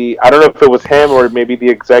maybe, I don't know if it was him or maybe the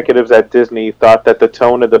executives at Disney thought that the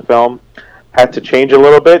tone of the film had to change a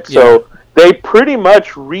little bit. Yeah. So they pretty much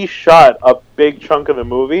reshot a big chunk of the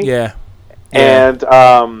movie. Yeah. And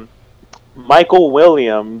Michael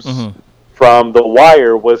Williams from The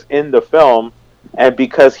Wire was in the film, and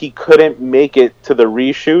because he couldn't make it to the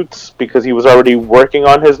reshoots because he was already working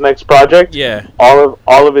on his next project,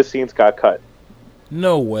 all of his scenes got cut.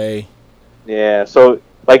 No way. Yeah, so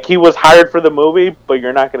like he was hired for the movie, but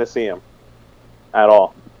you're not going to see him at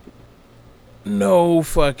all. No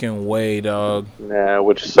fucking way, dog. Yeah,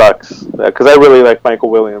 which sucks because I really like Michael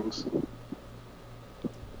Williams.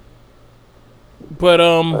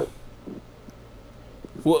 But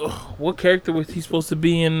what character was he supposed to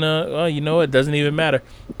be in? You know, it doesn't even matter.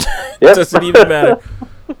 It doesn't even matter.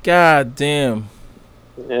 God damn.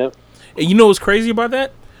 Yeah. And you know what's crazy about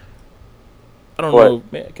that? I don't know.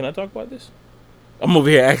 Man, can I talk about this? I'm over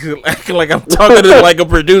here acting like I'm talking to like a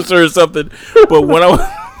producer or something. But when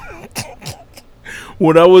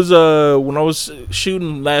I was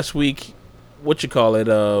shooting last week,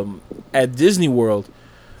 at Disney World,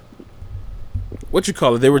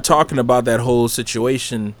 they were talking about that whole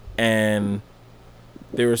situation, and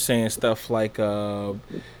they were saying stuff like,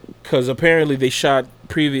 because apparently they shot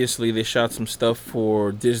some stuff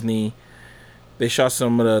for Disney. They shot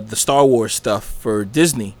some of the Star Wars stuff for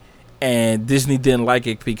Disney, and Disney didn't like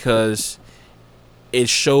it because it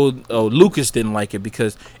showed. Oh, Lucas didn't like it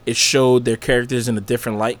because it showed their characters in a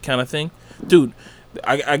different light, kind of thing. Dude,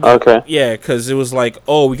 okay. Yeah, because it was like,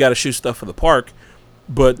 oh, we got to shoot stuff for the park,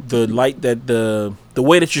 but the light that the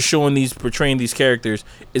way that you're portraying these characters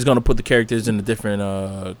is going to put the characters in a different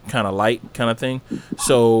kind of light, kind of thing.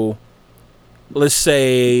 So let's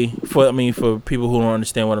say, for people who don't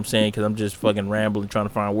understand what I'm saying, because I'm just fucking rambling trying to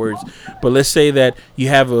find words, but let's say that you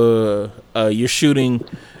have you're shooting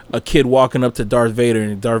a kid walking up to Darth Vader,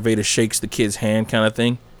 and Darth Vader shakes the kid's hand, kind of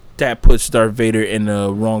thing. That puts Darth Vader in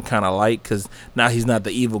the wrong kind of light, because now he's not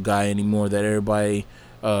the evil guy anymore that everybody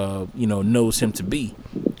knows him to be,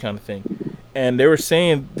 kind of thing. And they were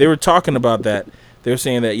talking about that. They were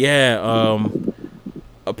saying that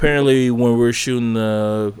apparently when we were shooting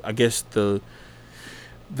the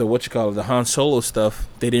Han Solo stuff,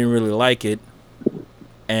 they didn't really like it,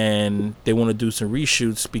 and they want to do some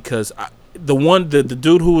reshoots because the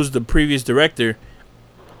dude who was the previous director,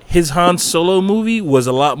 his Han Solo movie was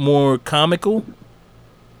a lot more comical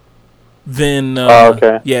than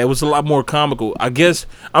it was a lot more comical. I guess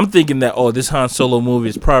I'm thinking that this Han Solo movie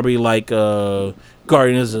is probably like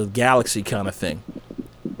Guardians of the Galaxy kind of thing,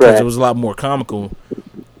 because it was a lot more comical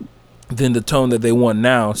than the tone that they want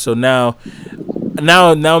now. So now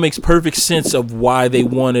it makes perfect sense of why they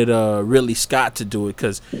wanted Ridley Scott to do it,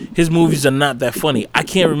 because his movies are not that funny. I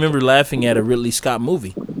can't remember laughing at a Ridley Scott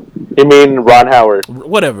movie. You mean Ron Howard?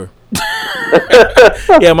 Whatever.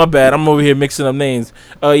 Yeah, my bad. I'm over here mixing up names.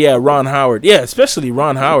 Yeah, Ron Howard. Yeah, especially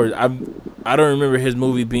Ron Howard. I don't remember his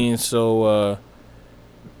movie being so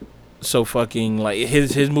fucking like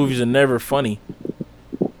his movies are never funny.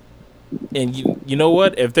 And you know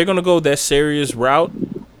what? If they're gonna go that serious route,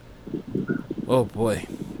 oh boy.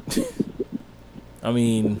 I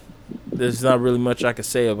mean, there's not really much I can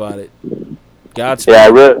say about it. Godspeed.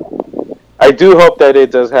 Yeah, I do hope that it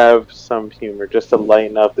does have some humor, just to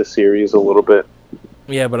lighten up the series a little bit.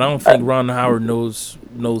 Yeah, but I don't think Ron Howard knows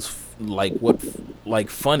like what like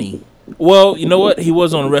funny. Well, you know what? He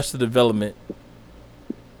was on Arrested Development.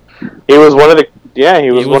 He was one of the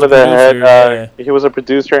he was one of the head. Yeah. He was a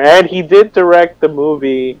producer, and he did direct the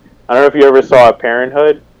movie. I don't know if you ever saw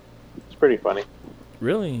Parenthood. It's pretty funny.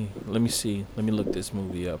 Really? Let me see. Let me look this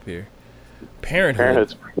movie up here.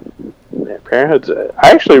 Parenthood. Parenthood's.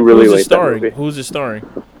 I actually really like that movie. Who's it starring?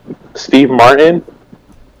 Steve Martin.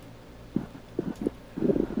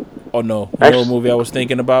 Oh no! You know what movie I was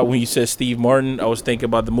thinking about when you said Steve Martin? I was thinking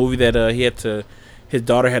about the movie that his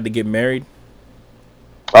daughter had to get married.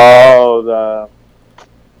 Oh,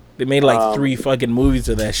 they made like 3 fucking movies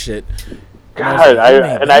of that shit. God,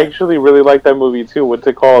 I actually really like that movie too. What's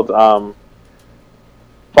it called?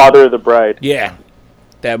 Father of the Bride. Yeah,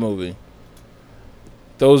 that movie.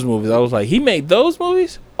 Those movies. I was like, he made those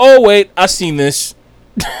movies? Oh wait, I seen this.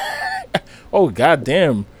 Oh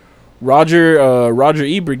goddamn. Roger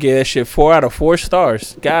Ebert gave that shit 4 out of 4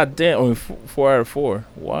 stars. God damn, I mean, 4 out of 4.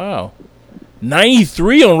 Wow.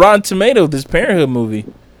 93 on Rotten Tomatoes, this Parenthood movie.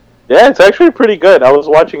 Yeah, it's actually pretty good. I was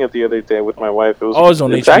watching it the other day with my wife. It's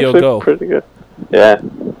on HBO Go. Pretty good. Yeah.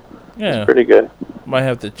 Yeah. It's pretty good. Might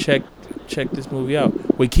have to check this movie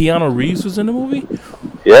out. Wait, Keanu Reeves was in the movie?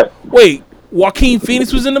 Yep. Wait, Joaquin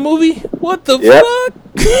Phoenix was in the movie? What the fuck?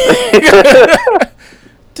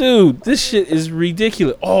 Dude, this shit is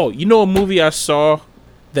ridiculous. Oh, you know a movie I saw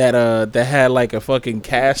that had like a fucking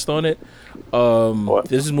cast on it? What?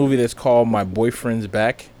 This is a movie that's called My Boyfriend's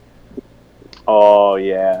Back. Oh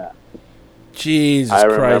yeah. Jesus I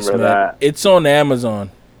Christ, remember man. that. It's on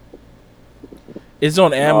Amazon.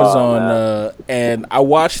 And I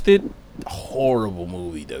watched it. Horrible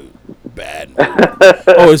movie, dude. Bad movie.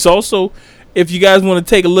 Oh, it's also, if you guys want to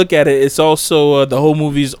take a look at it, it's also the whole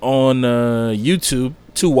movie's on YouTube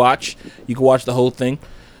to watch. You can watch the whole thing.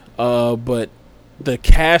 But the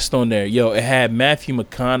cast on there, it had Matthew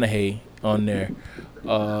McConaughey on there,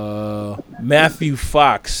 Matthew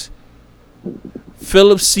Fox,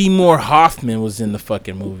 Philip Seymour Hoffman was in the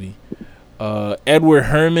fucking movie, Edward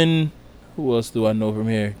Herman. Who else do I know from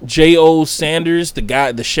here? J.O. Sanders,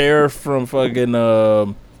 the sheriff from fucking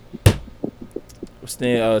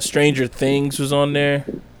Stranger Things was on there.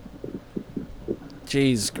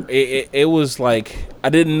 Jeez, it was like I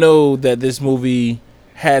didn't know that this movie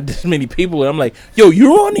had this many people. And I'm like, yo,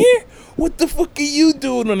 you're on here? What the fuck are you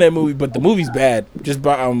doing on that movie? But the movie's bad. Just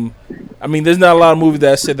by I mean, there's not a lot of movies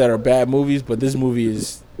that I said that are bad movies, but this movie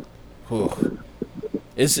is,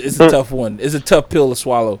 it's a tough one. It's a tough pill to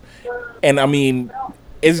swallow. And I mean,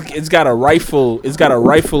 it's got a rightfully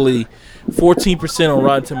 14% on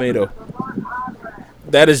Rotten Tomato.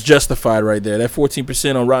 That is justified right there. That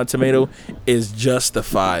 14% on Rotten Tomato is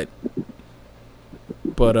justified.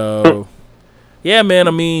 But yeah, man.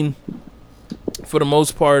 I mean, for the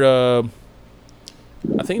most part,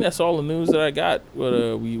 I think that's all the news that I got.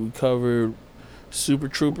 But we covered Super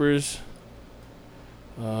Troopers.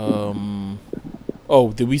 Oh,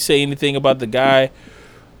 did we say anything about the guy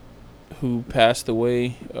who passed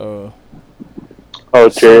away? Oh,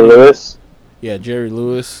 Jerry Lewis? Yeah, Jerry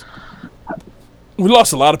Lewis. We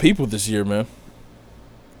lost a lot of people this year, man.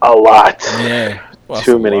 A lot. Yeah.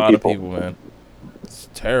 Too many people, man. It's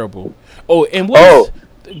terrible. Oh, and what?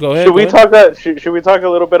 Go ahead. Should we talk a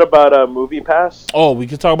little bit about Movie Pass? Oh, we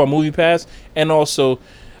could talk about Movie Pass, and also,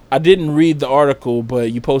 I didn't read the article,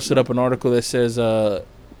 but you posted up an article that says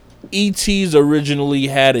E.T.'s originally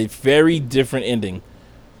had a very different ending.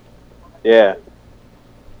 Yeah.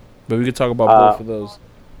 But we could talk about both of those.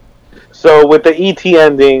 So with the E.T.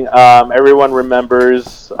 ending, everyone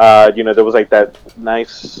remembers, there was like that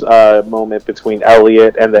nice moment between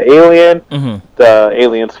Elliot and the alien. Mm-hmm. The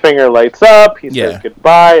alien's finger lights up. He says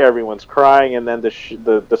goodbye. Everyone's crying, and then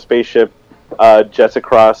the spaceship jets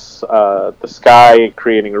across the sky,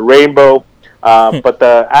 creating a rainbow. But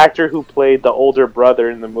the actor who played the older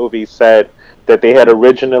brother in the movie said that they had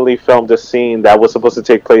originally filmed a scene that was supposed to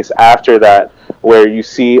take place after that, where you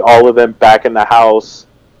see all of them back in the house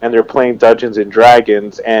and they're playing Dungeons and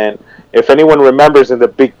Dragons. And if anyone remembers, in the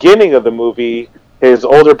beginning of the movie, his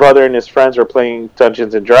older brother and his friends are playing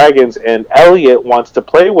Dungeons and Dragons, and Elliot wants to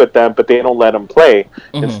play with them, but they don't let him play.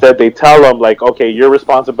 Mm-hmm. Instead, they tell him, like, okay, your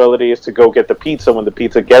responsibility is to go get the pizza when the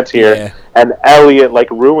pizza gets here. Yeah. And Elliot,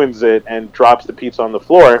 like, ruins it and drops the pizza on the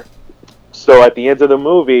floor. So at the end of the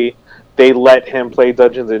movie, they let him play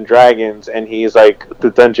Dungeons and Dragons, and he's, like,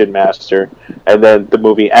 the dungeon master. And then the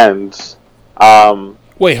movie ends.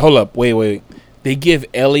 Wait, hold up. Wait. They give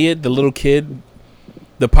Elliot, the little kid,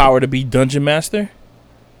 the power to be dungeon master?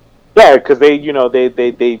 Yeah, because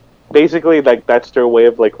they basically, like, that's their way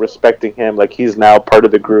of, like, respecting him. Like, he's now part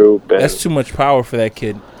of the group. And that's too much power for that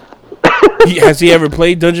kid. Has he ever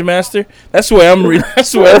played Dungeon Master? That's the way I'm reading.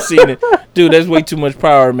 That's the way I'm seeing it. Dude, that's way too much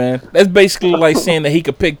power, man. That's basically like saying that he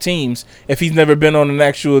could pick teams if he's never been on an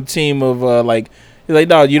actual team of, like, he's like,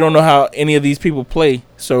 no, you don't know how any of these people play,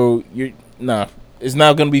 so it's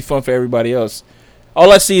not going to be fun for everybody else.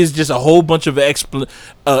 All I see is just a whole bunch of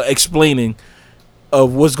explaining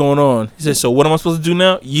of what's going on. He says, so what am I supposed to do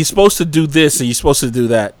now? You're supposed to do this and you're supposed to do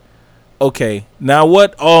that. Okay, now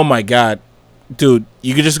what? Oh, my God. Dude,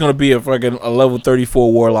 you're just going to be a level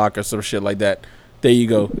 34 warlock or some shit like that. There you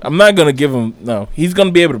go. I'm not going to give him... No, he's going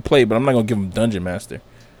to be able to play, but I'm not going to give him Dungeon Master.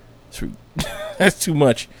 That's too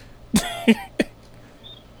much.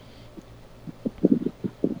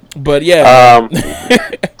 But, yeah.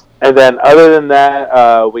 And then other than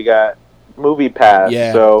that, we got Movie Pass.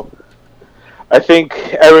 Yeah. So I think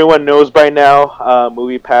everyone knows by now,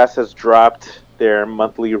 Movie Pass has dropped their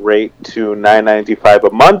monthly rate to $9.95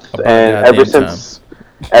 a month, and ever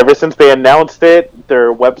since they announced it,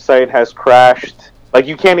 their website has crashed. Like,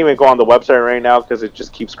 you can't even go on the website right now because it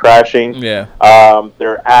just keeps crashing. Yeah.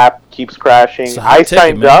 Their app keeps crashing. I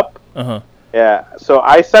signed up. Yeah, so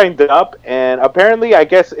I signed up, and apparently, I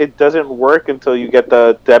guess it doesn't work until you get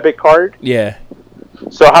the debit card. Yeah.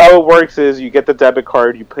 So how it works is you get the debit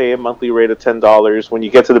card, you pay a monthly rate of $10. When you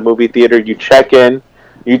get to the movie theater, you check in,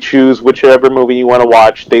 you choose whichever movie you want to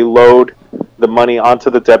watch. They load the money onto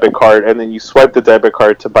the debit card, and then you swipe the debit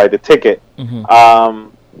card to buy the ticket. Mm-hmm.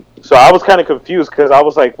 So I was kind of confused because I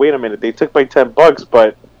was like, wait a minute, they took my $10,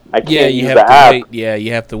 but I can't use the app. Wait. Yeah,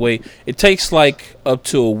 you have to wait. It takes like up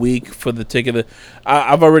to a week for the ticket.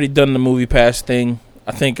 I've already done the Movie Pass thing.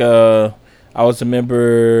 I think I was a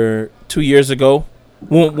member 2 years ago.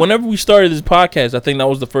 Whenever we started this podcast, I think that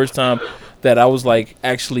was the first time that I was like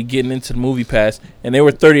actually getting into the Movie Pass, and they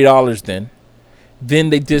were $30 then. Then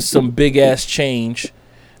they did some big ass change.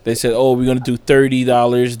 They said, "Oh, we're gonna do $30,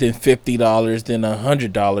 then $50, then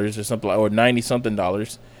 $100 or something, or $90 something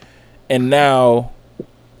dollars." And now,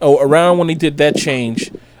 around when they did that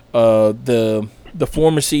change, the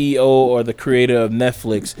former CEO or the creator of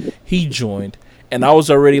Netflix, he joined, and I was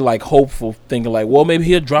already like hopeful, thinking like, well, maybe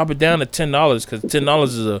he'll drop it down to $10 because $10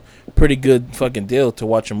 is a pretty good fucking deal to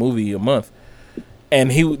watch a movie a month. And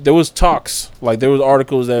there was talks, like there was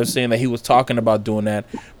articles that were saying that he was talking about doing that,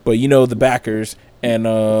 but the backers and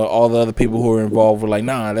all the other people who were involved were like,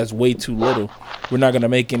 nah, that's way too little. We're not gonna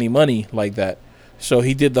make any money like that. So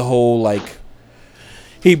he did the whole like.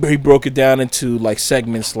 He broke it down into like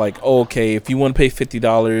segments, like, oh, okay, if you want to pay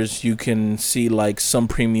 $50, you can see like some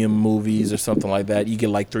premium movies or something like that. You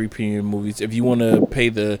get like 3 premium movies. If you want to pay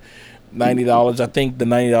the $90, I think the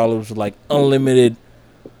 $90 was like unlimited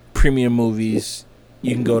premium movies.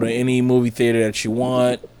 You can go to any movie theater that you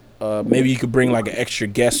want. Maybe you could bring like an extra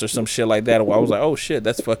guest or some shit like that. I was like, oh shit,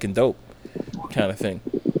 that's fucking dope, kind of thing.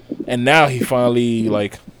 And now they finally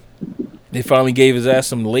gave his ass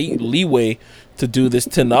some leeway to do this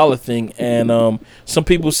 $10 thing, and some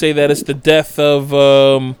people say that it's the death of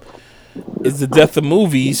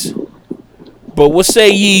movies. But what say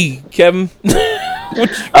ye, Kevin?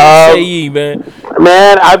 what say ye, man?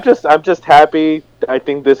 Man, I'm just happy. I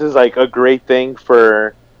think this is like a great thing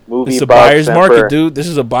for movie. It's a buyer's market, dude. This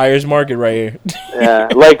is a buyer's market right here. Yeah,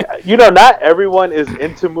 like not everyone is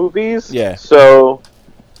into movies. Yeah. So,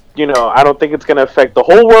 I don't think it's going to affect the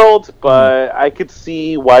whole world, but I could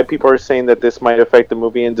see why people are saying that this might affect the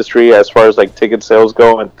movie industry as far as like ticket sales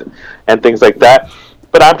go and things like that.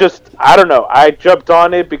 But I don't know. I jumped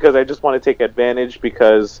on it because I just want to take advantage,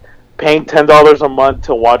 because paying $10 a month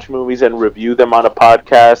to watch movies and review them on a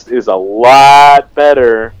podcast is a lot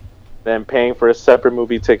better than paying for a separate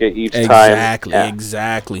movie ticket each time.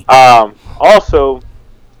 Exactly. Also,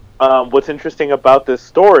 what's interesting about this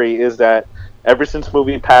story is that ever since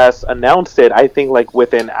Movie Pass announced it, I think like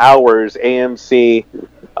within hours, AMC,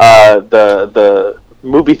 the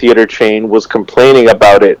movie theater chain, was complaining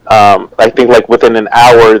about it. I think like within an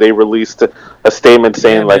hour they released a statement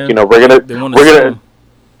saying we're gonna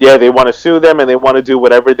they want to sue them, and they want to do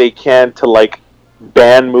whatever they can to like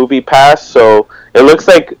ban Movie Pass. So it looks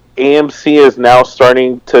like AMC is now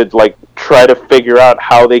starting to like try to figure out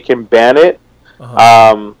how they can ban it.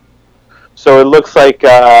 So it looks like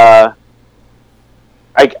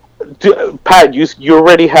Pat, you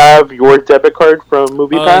already have your debit card from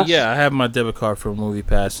MoviePass? Yeah, I have my debit card from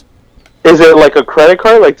MoviePass. Is it like a credit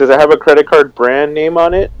card? Like, does it have a credit card brand name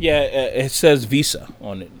on it? Yeah, it says Visa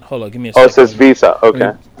on it. Hold on, give me a second. Oh, it says Visa.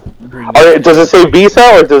 Okay. Does it say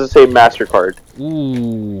Visa or does it say MasterCard?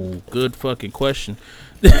 Ooh, good fucking question.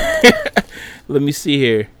 Let me see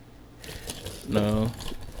here. No.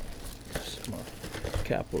 It's my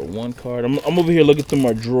Capital One card. I'm over here looking through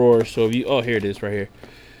my drawer. So if you, oh, here it is, right here.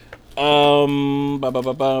 No,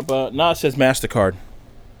 it says MasterCard.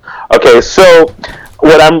 Okay, so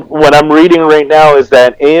what I'm reading right now is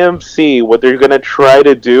that AMC, what they're gonna try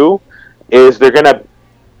to do is they're gonna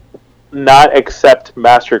not accept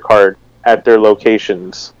MasterCard at their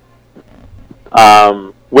locations,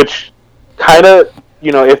 which kind of,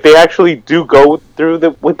 if they actually do go through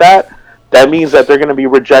with that, that means that they're going to be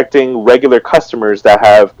rejecting regular customers that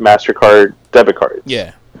have MasterCard debit cards.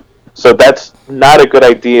 Yeah. So that's not a good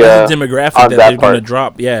idea. That's the demographic that they're going to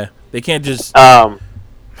drop. Yeah. They can't just...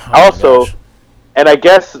 also, and I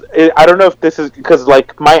guess, I don't know if this is... Because,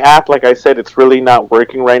 like, my app, like I said, it's really not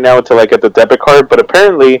working right now until I get the debit card. But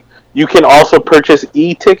apparently, you can also purchase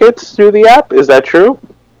e-tickets through the app. Is that true?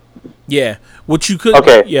 Yeah. What you could...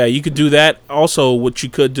 Okay. Yeah, you could do that. Also, what you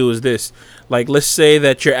could do is this. Like, let's say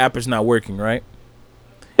that your app is not working, right?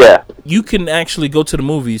 Yeah. You can actually go to the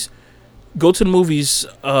movies. Go to the movies,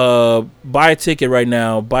 buy a ticket right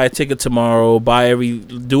now, buy a ticket tomorrow,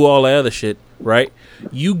 do all that other shit, right?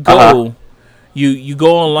 You go, you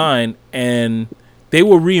go online and they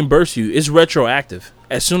will reimburse you. It's retroactive.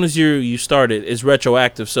 As soon as you start it, it's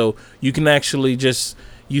retroactive. So you can actually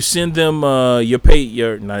you send them not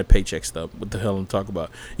a paycheck stub. What the hell I'm talking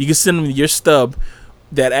about? You can send them your stub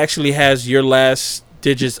that actually has your last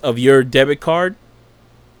digits of your debit card,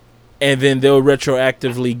 and then they'll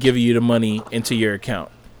retroactively give you the money into your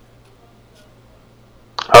account.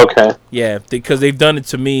 Okay. Yeah, because they've done it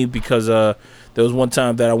to me because there was one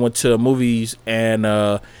time that I went to movies and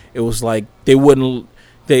it was like they wouldn't.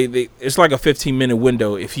 It's like a 15-minute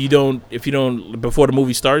window. If you don't before the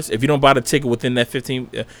movie starts, if you don't buy the ticket within that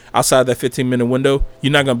outside that 15-minute window,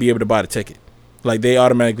 you're not gonna be able to buy the ticket. Like they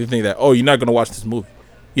automatically think that, oh, you're not gonna watch this movie.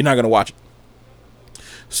 You're not gonna watch it.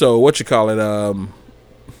 So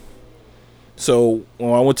So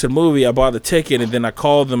when I went to the movie, I bought the ticket and then I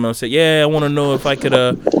called them and I said, "Yeah, I want to know if I could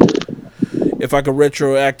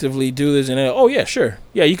retroactively do this." And oh yeah, sure,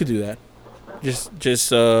 yeah, you could do that.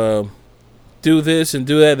 Just do this and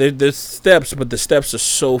do that. There's steps, but the steps are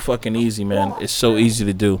so fucking easy, man. It's so easy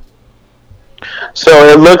to do. So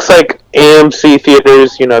it looks like AMC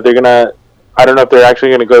theaters, they're gonna. I don't know if they're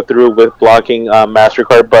actually gonna go through with blocking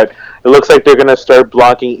MasterCard, but it looks like they're gonna start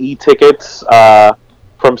blocking e-tickets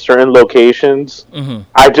from certain locations. Mm-hmm.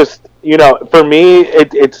 I just, for me,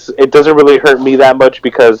 it doesn't really hurt me that much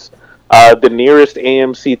because the nearest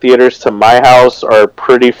AMC theaters to my house are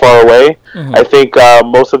pretty far away. Mm-hmm. I think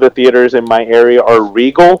most of the theaters in my area are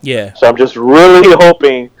Regal. Yeah. So I'm just really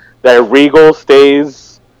hoping that Regal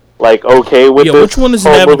stays like okay with this. Which one is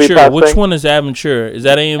Aventura? Which one is Aventura? Is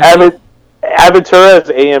that AMC? Aventura is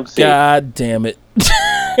AMC. God damn it.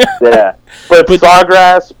 Yeah. But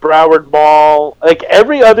Sawgrass, Broward Mall, like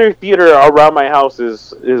every other theater around my house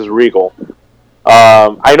is Regal.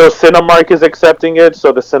 I know Cinemark is accepting it,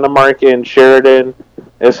 so the Cinemark in Sheridan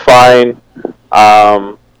is fine.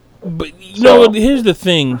 But here's the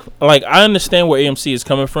thing. Like, I understand where AMC is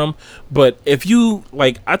coming from, but if you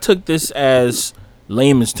I took this as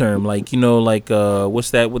layman's term,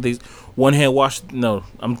 what's that? What these one hand wash? No,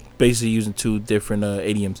 I'm basically using two different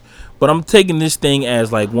idioms, but I'm taking this thing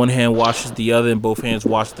as like one hand washes the other and both hands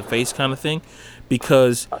wash the face kind of thing,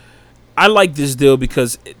 because I like this deal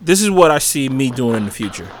because this is what I see me doing in the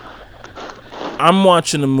future. I'm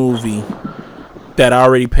watching a movie that I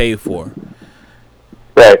already paid for.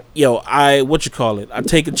 Right. I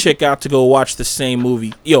take a chick out to go watch the same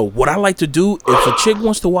movie. What I like to do, if a chick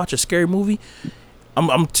wants to watch a scary movie,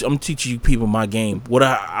 I'm teaching you people my game. What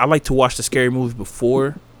I like to watch the scary movie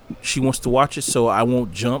before she wants to watch it, so I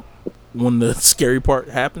won't jump when the scary part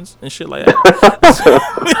happens and shit like that.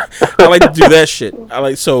 I like to do that shit.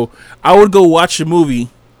 I would go watch a movie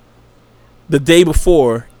the day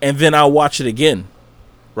before and then I'll watch it again.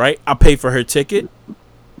 Right? I pay for her ticket.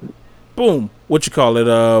 Boom.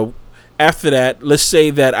 After that, let's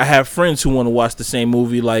say that I have friends who want to watch the same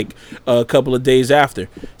movie like a couple of days after.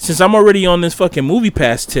 Since I'm already on this fucking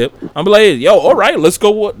MoviePass tip, I'm like, hey, all right, let's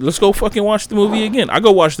go fucking watch the movie again. I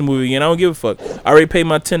go watch the movie again. I don't give a fuck. I already paid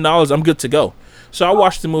my $10. I'm good to go. So I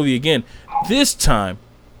watched the movie again. This time,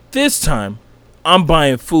 I'm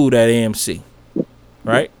buying food at AMC.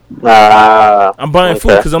 Right? I'm buying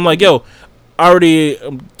food because I'm like, yo, already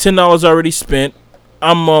 $10 already spent.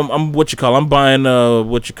 I'm what you call. I'm buying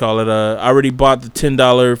what you call it. I already bought the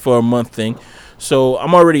 $10 for a month thing, so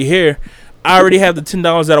I'm already here. I already have the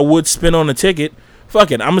 $10 that I would spend on a ticket. Fuck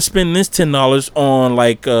it, I'm gonna spend this $10 on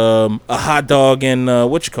like a hot dog and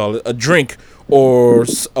what you call it, a drink or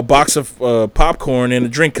a box of popcorn and a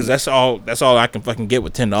drink because that's all I can fucking get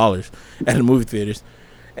with $10 at the movie theaters,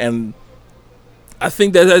 and I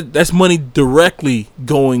think that's money directly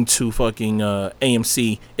going to fucking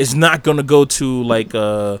AMC. It's not gonna go to like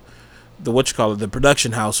the the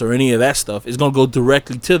production house or any of that stuff. It's gonna go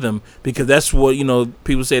directly to them because that's what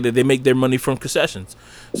people say that they make their money from concessions.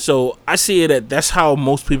 So I see it that's how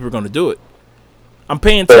most people are gonna do it. I'm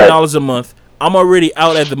paying $10 a month. I'm already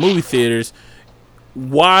out at the movie theaters.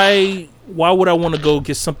 Why would I want to go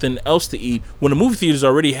get something else to eat when the movie theaters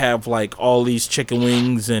already have like all these chicken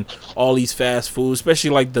wings and all these fast food,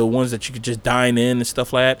 especially like the ones that you could just dine in and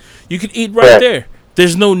stuff like that. You could eat right there.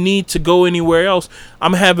 There's no need to go anywhere else.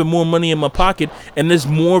 I'm having more money in my pocket, and there's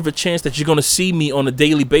more of a chance that you're going to see me on a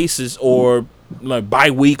daily basis or like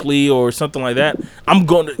bi-weekly or something like that.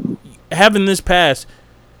 Having this pass,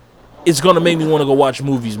 it's going to make me want to go watch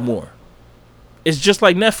movies more. It's just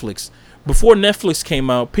like Netflix. Before Netflix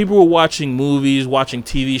came out, people were watching movies, watching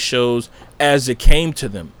TV shows as it came to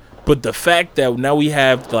them. But the fact that now we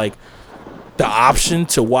have like the option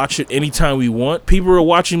to watch it anytime we want, people are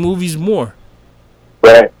watching movies more.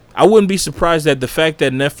 Right. I wouldn't be surprised that the fact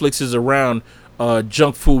that Netflix is around,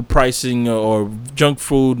 junk food pricing or junk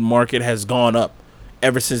food market has gone up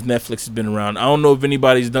ever since Netflix has been around. I don't know if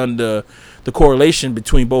anybody's done the correlation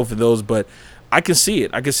between both of those, but I can see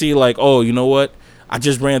it. I can see like, oh, you know what? I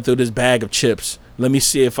just ran through this bag of chips. Let me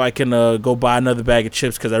see if I can go buy another bag of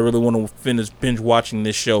chips because I really want to finish binge watching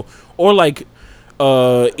this show. Or like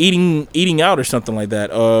eating out or something like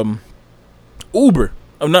that. Uber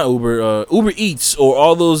Eats or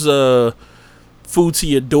all those food to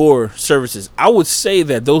your door services. I would say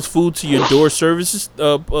that those food to your door services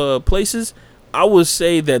places, I would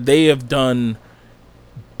say that they have done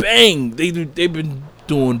they've been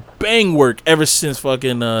doing bang work ever since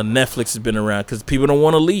fucking Netflix has been around because people don't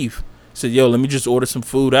want to leave. Said, yo, let me just order some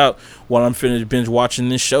food out while I'm finished binge watching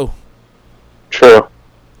this show. True.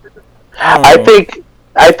 I think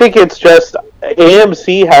it's just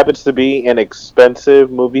AMC happens to be an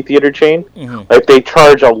expensive movie theater chain. Mm-hmm. Like they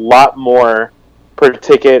charge a lot more per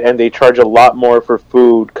ticket, and they charge a lot more for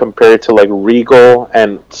food compared to like Regal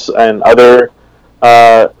and other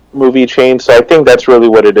movie chains. So I think that's really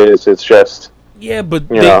what it is. It's just but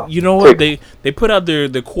you know what they put out their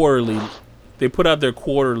quarterly. They put out their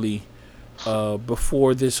quarterly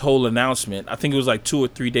before this whole announcement. I think it was like 2 or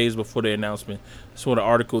 3 days before the announcement. That's what an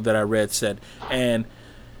article that I read said, and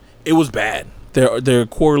it was bad. Their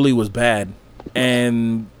quarterly was bad,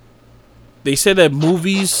 and they said that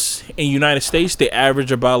movies in the United States they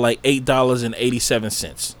average about like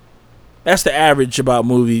 $8.87. That's the average about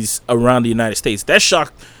movies around the United States. That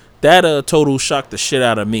total shocked the shit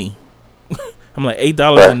out of me. I'm like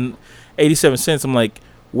 $8.87. I'm like,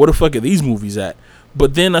 where the fuck are these movies at?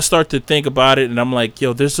 But then I start to think about it, and I'm like,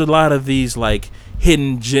 yo, there's a lot of these like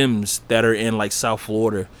hidden gems that are in like South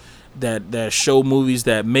Florida that show movies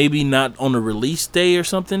that maybe not on the release day or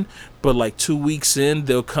something, but like 2 weeks in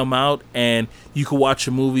they'll come out and you can watch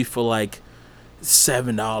a movie for like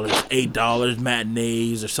 $7, $8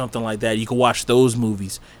 matinees or something like that. You can watch those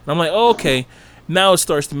movies, and I'm like, oh, okay, now it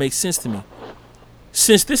starts to make sense to me.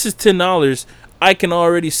 Since this is $10, I can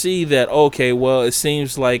already see that. Okay, well, it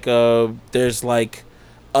seems like there's like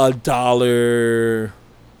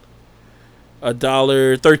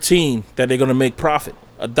 $1.13 that they're gonna make profit.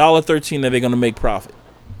 $1.13 that they're gonna make profit.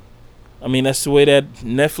 I mean, that's the way that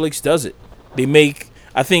Netflix does it. They make,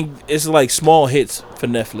 I think it's like small hits for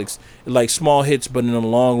Netflix. Like small hits, but in the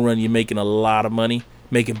long run, you're making a lot of money,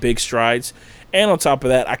 making big strides. And on top of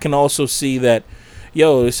that, I can also see that,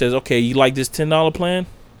 it says, okay, you like this $10 plan?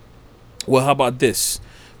 Well, how about this?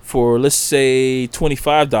 For, let's say,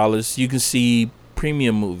 $25, you can see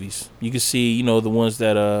premium movies. You can see, the ones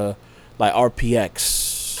that like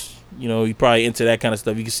RPX. You probably into that kind of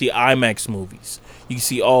stuff. You can see IMAX movies. You can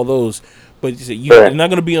see all those. But you're not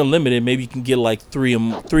going to be unlimited. Maybe you can get like three a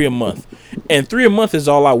month. And 3 a month is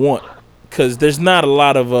all I want. Because there's not a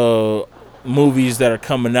lot of movies that are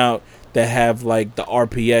coming out that have like the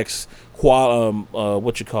RPX quality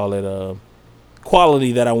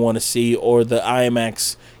that I want to see, or the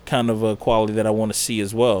IMAX kind of quality that I want to see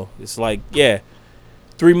as well. It's like, 3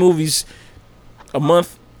 movies a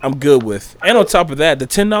month. I'm good with. And on top of that, the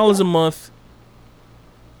 $10 a month,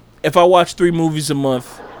 if I watch 3 movies a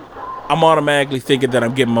month, I'm automatically thinking that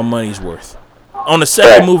I'm getting my money's worth. On the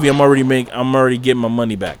second movie, I'm already getting my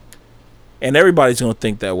money back. And everybody's gonna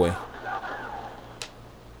think that way.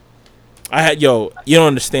 You don't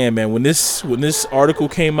understand, man. When this article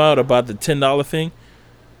came out about the $10 thing,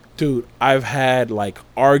 dude, I've had like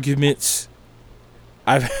arguments.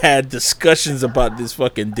 I've had discussions about this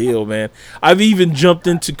fucking deal, man. I've even jumped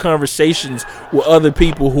into conversations with other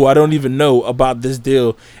people who I don't even know about this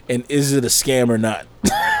deal and is it a scam or not.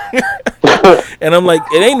 And I'm like,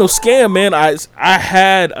 it ain't no scam, man. I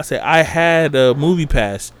had a movie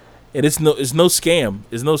pass, and it's no scam.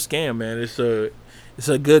 It's no scam, man. It's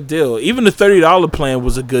a good deal. Even the $30 plan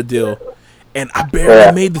was a good deal, and I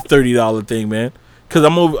barely made the $30 thing, man. Cause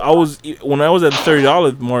when I was at the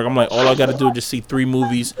 $30 mark, I'm like, all I gotta do is just see 3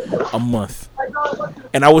 movies a month,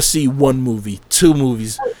 and I would see 1 movie, 2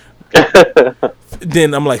 movies.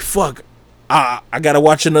 Then I'm like, fuck, I gotta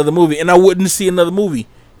watch another movie, and I wouldn't see another movie.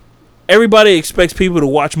 Everybody expects people to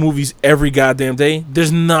watch movies every goddamn day.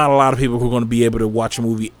 There's not a lot of people who are gonna be able to watch a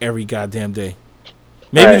movie every goddamn day.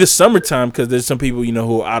 Maybe the summertime, because there's some people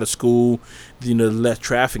who are out of school, less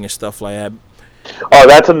traffic and stuff like that. Oh,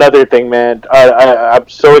 that's another thing, man. I'm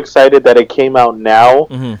so excited that it came out now.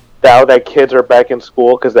 Mm-hmm. Now that kids are back in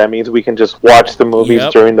school, because that means we can just watch the movies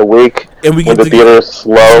during the week and we when the theater's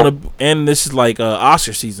slow. And this is like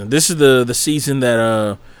Oscar season. This is the season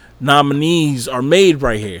that nominees are made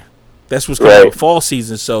right here. That's what's called the fall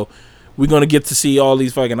season. So we're going to get to see all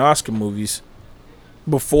these fucking Oscar movies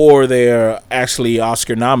before they're actually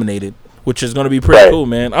Oscar nominated, which is going to be pretty cool,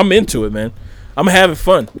 man. I'm into it, man. I'm having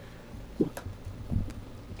fun.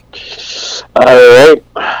 All right,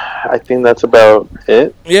 I think that's about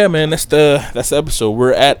it. Yeah, man, that's the episode.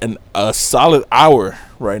 We're at a solid hour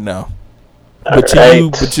right now. But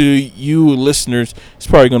to you listeners, it's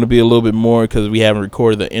probably going to be a little bit more because we haven't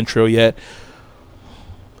recorded the intro yet.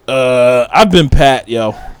 I've been Pat,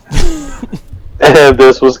 yo. And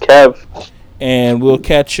this was Kev. And we'll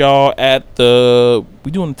catch y'all at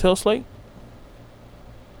we doing the Tell Slate?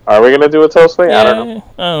 Are we going to do a Tell Slate? Yeah, I don't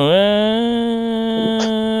know.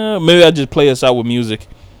 Maybe I'll just play us out with music.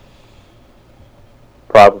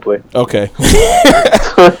 Probably. Okay.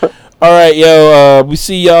 All right, yo. We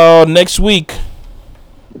see y'all next week.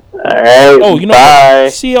 All right. Oh, you know bye.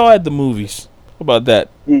 What? See y'all at the movies. How about that?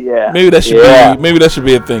 Yeah. Maybe that should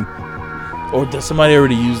be a thing. Or does somebody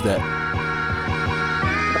already use that?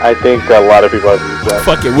 I think a lot of people have used that.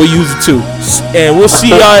 Fuck it, we'll use it too. And we'll see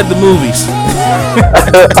y'all at the movies.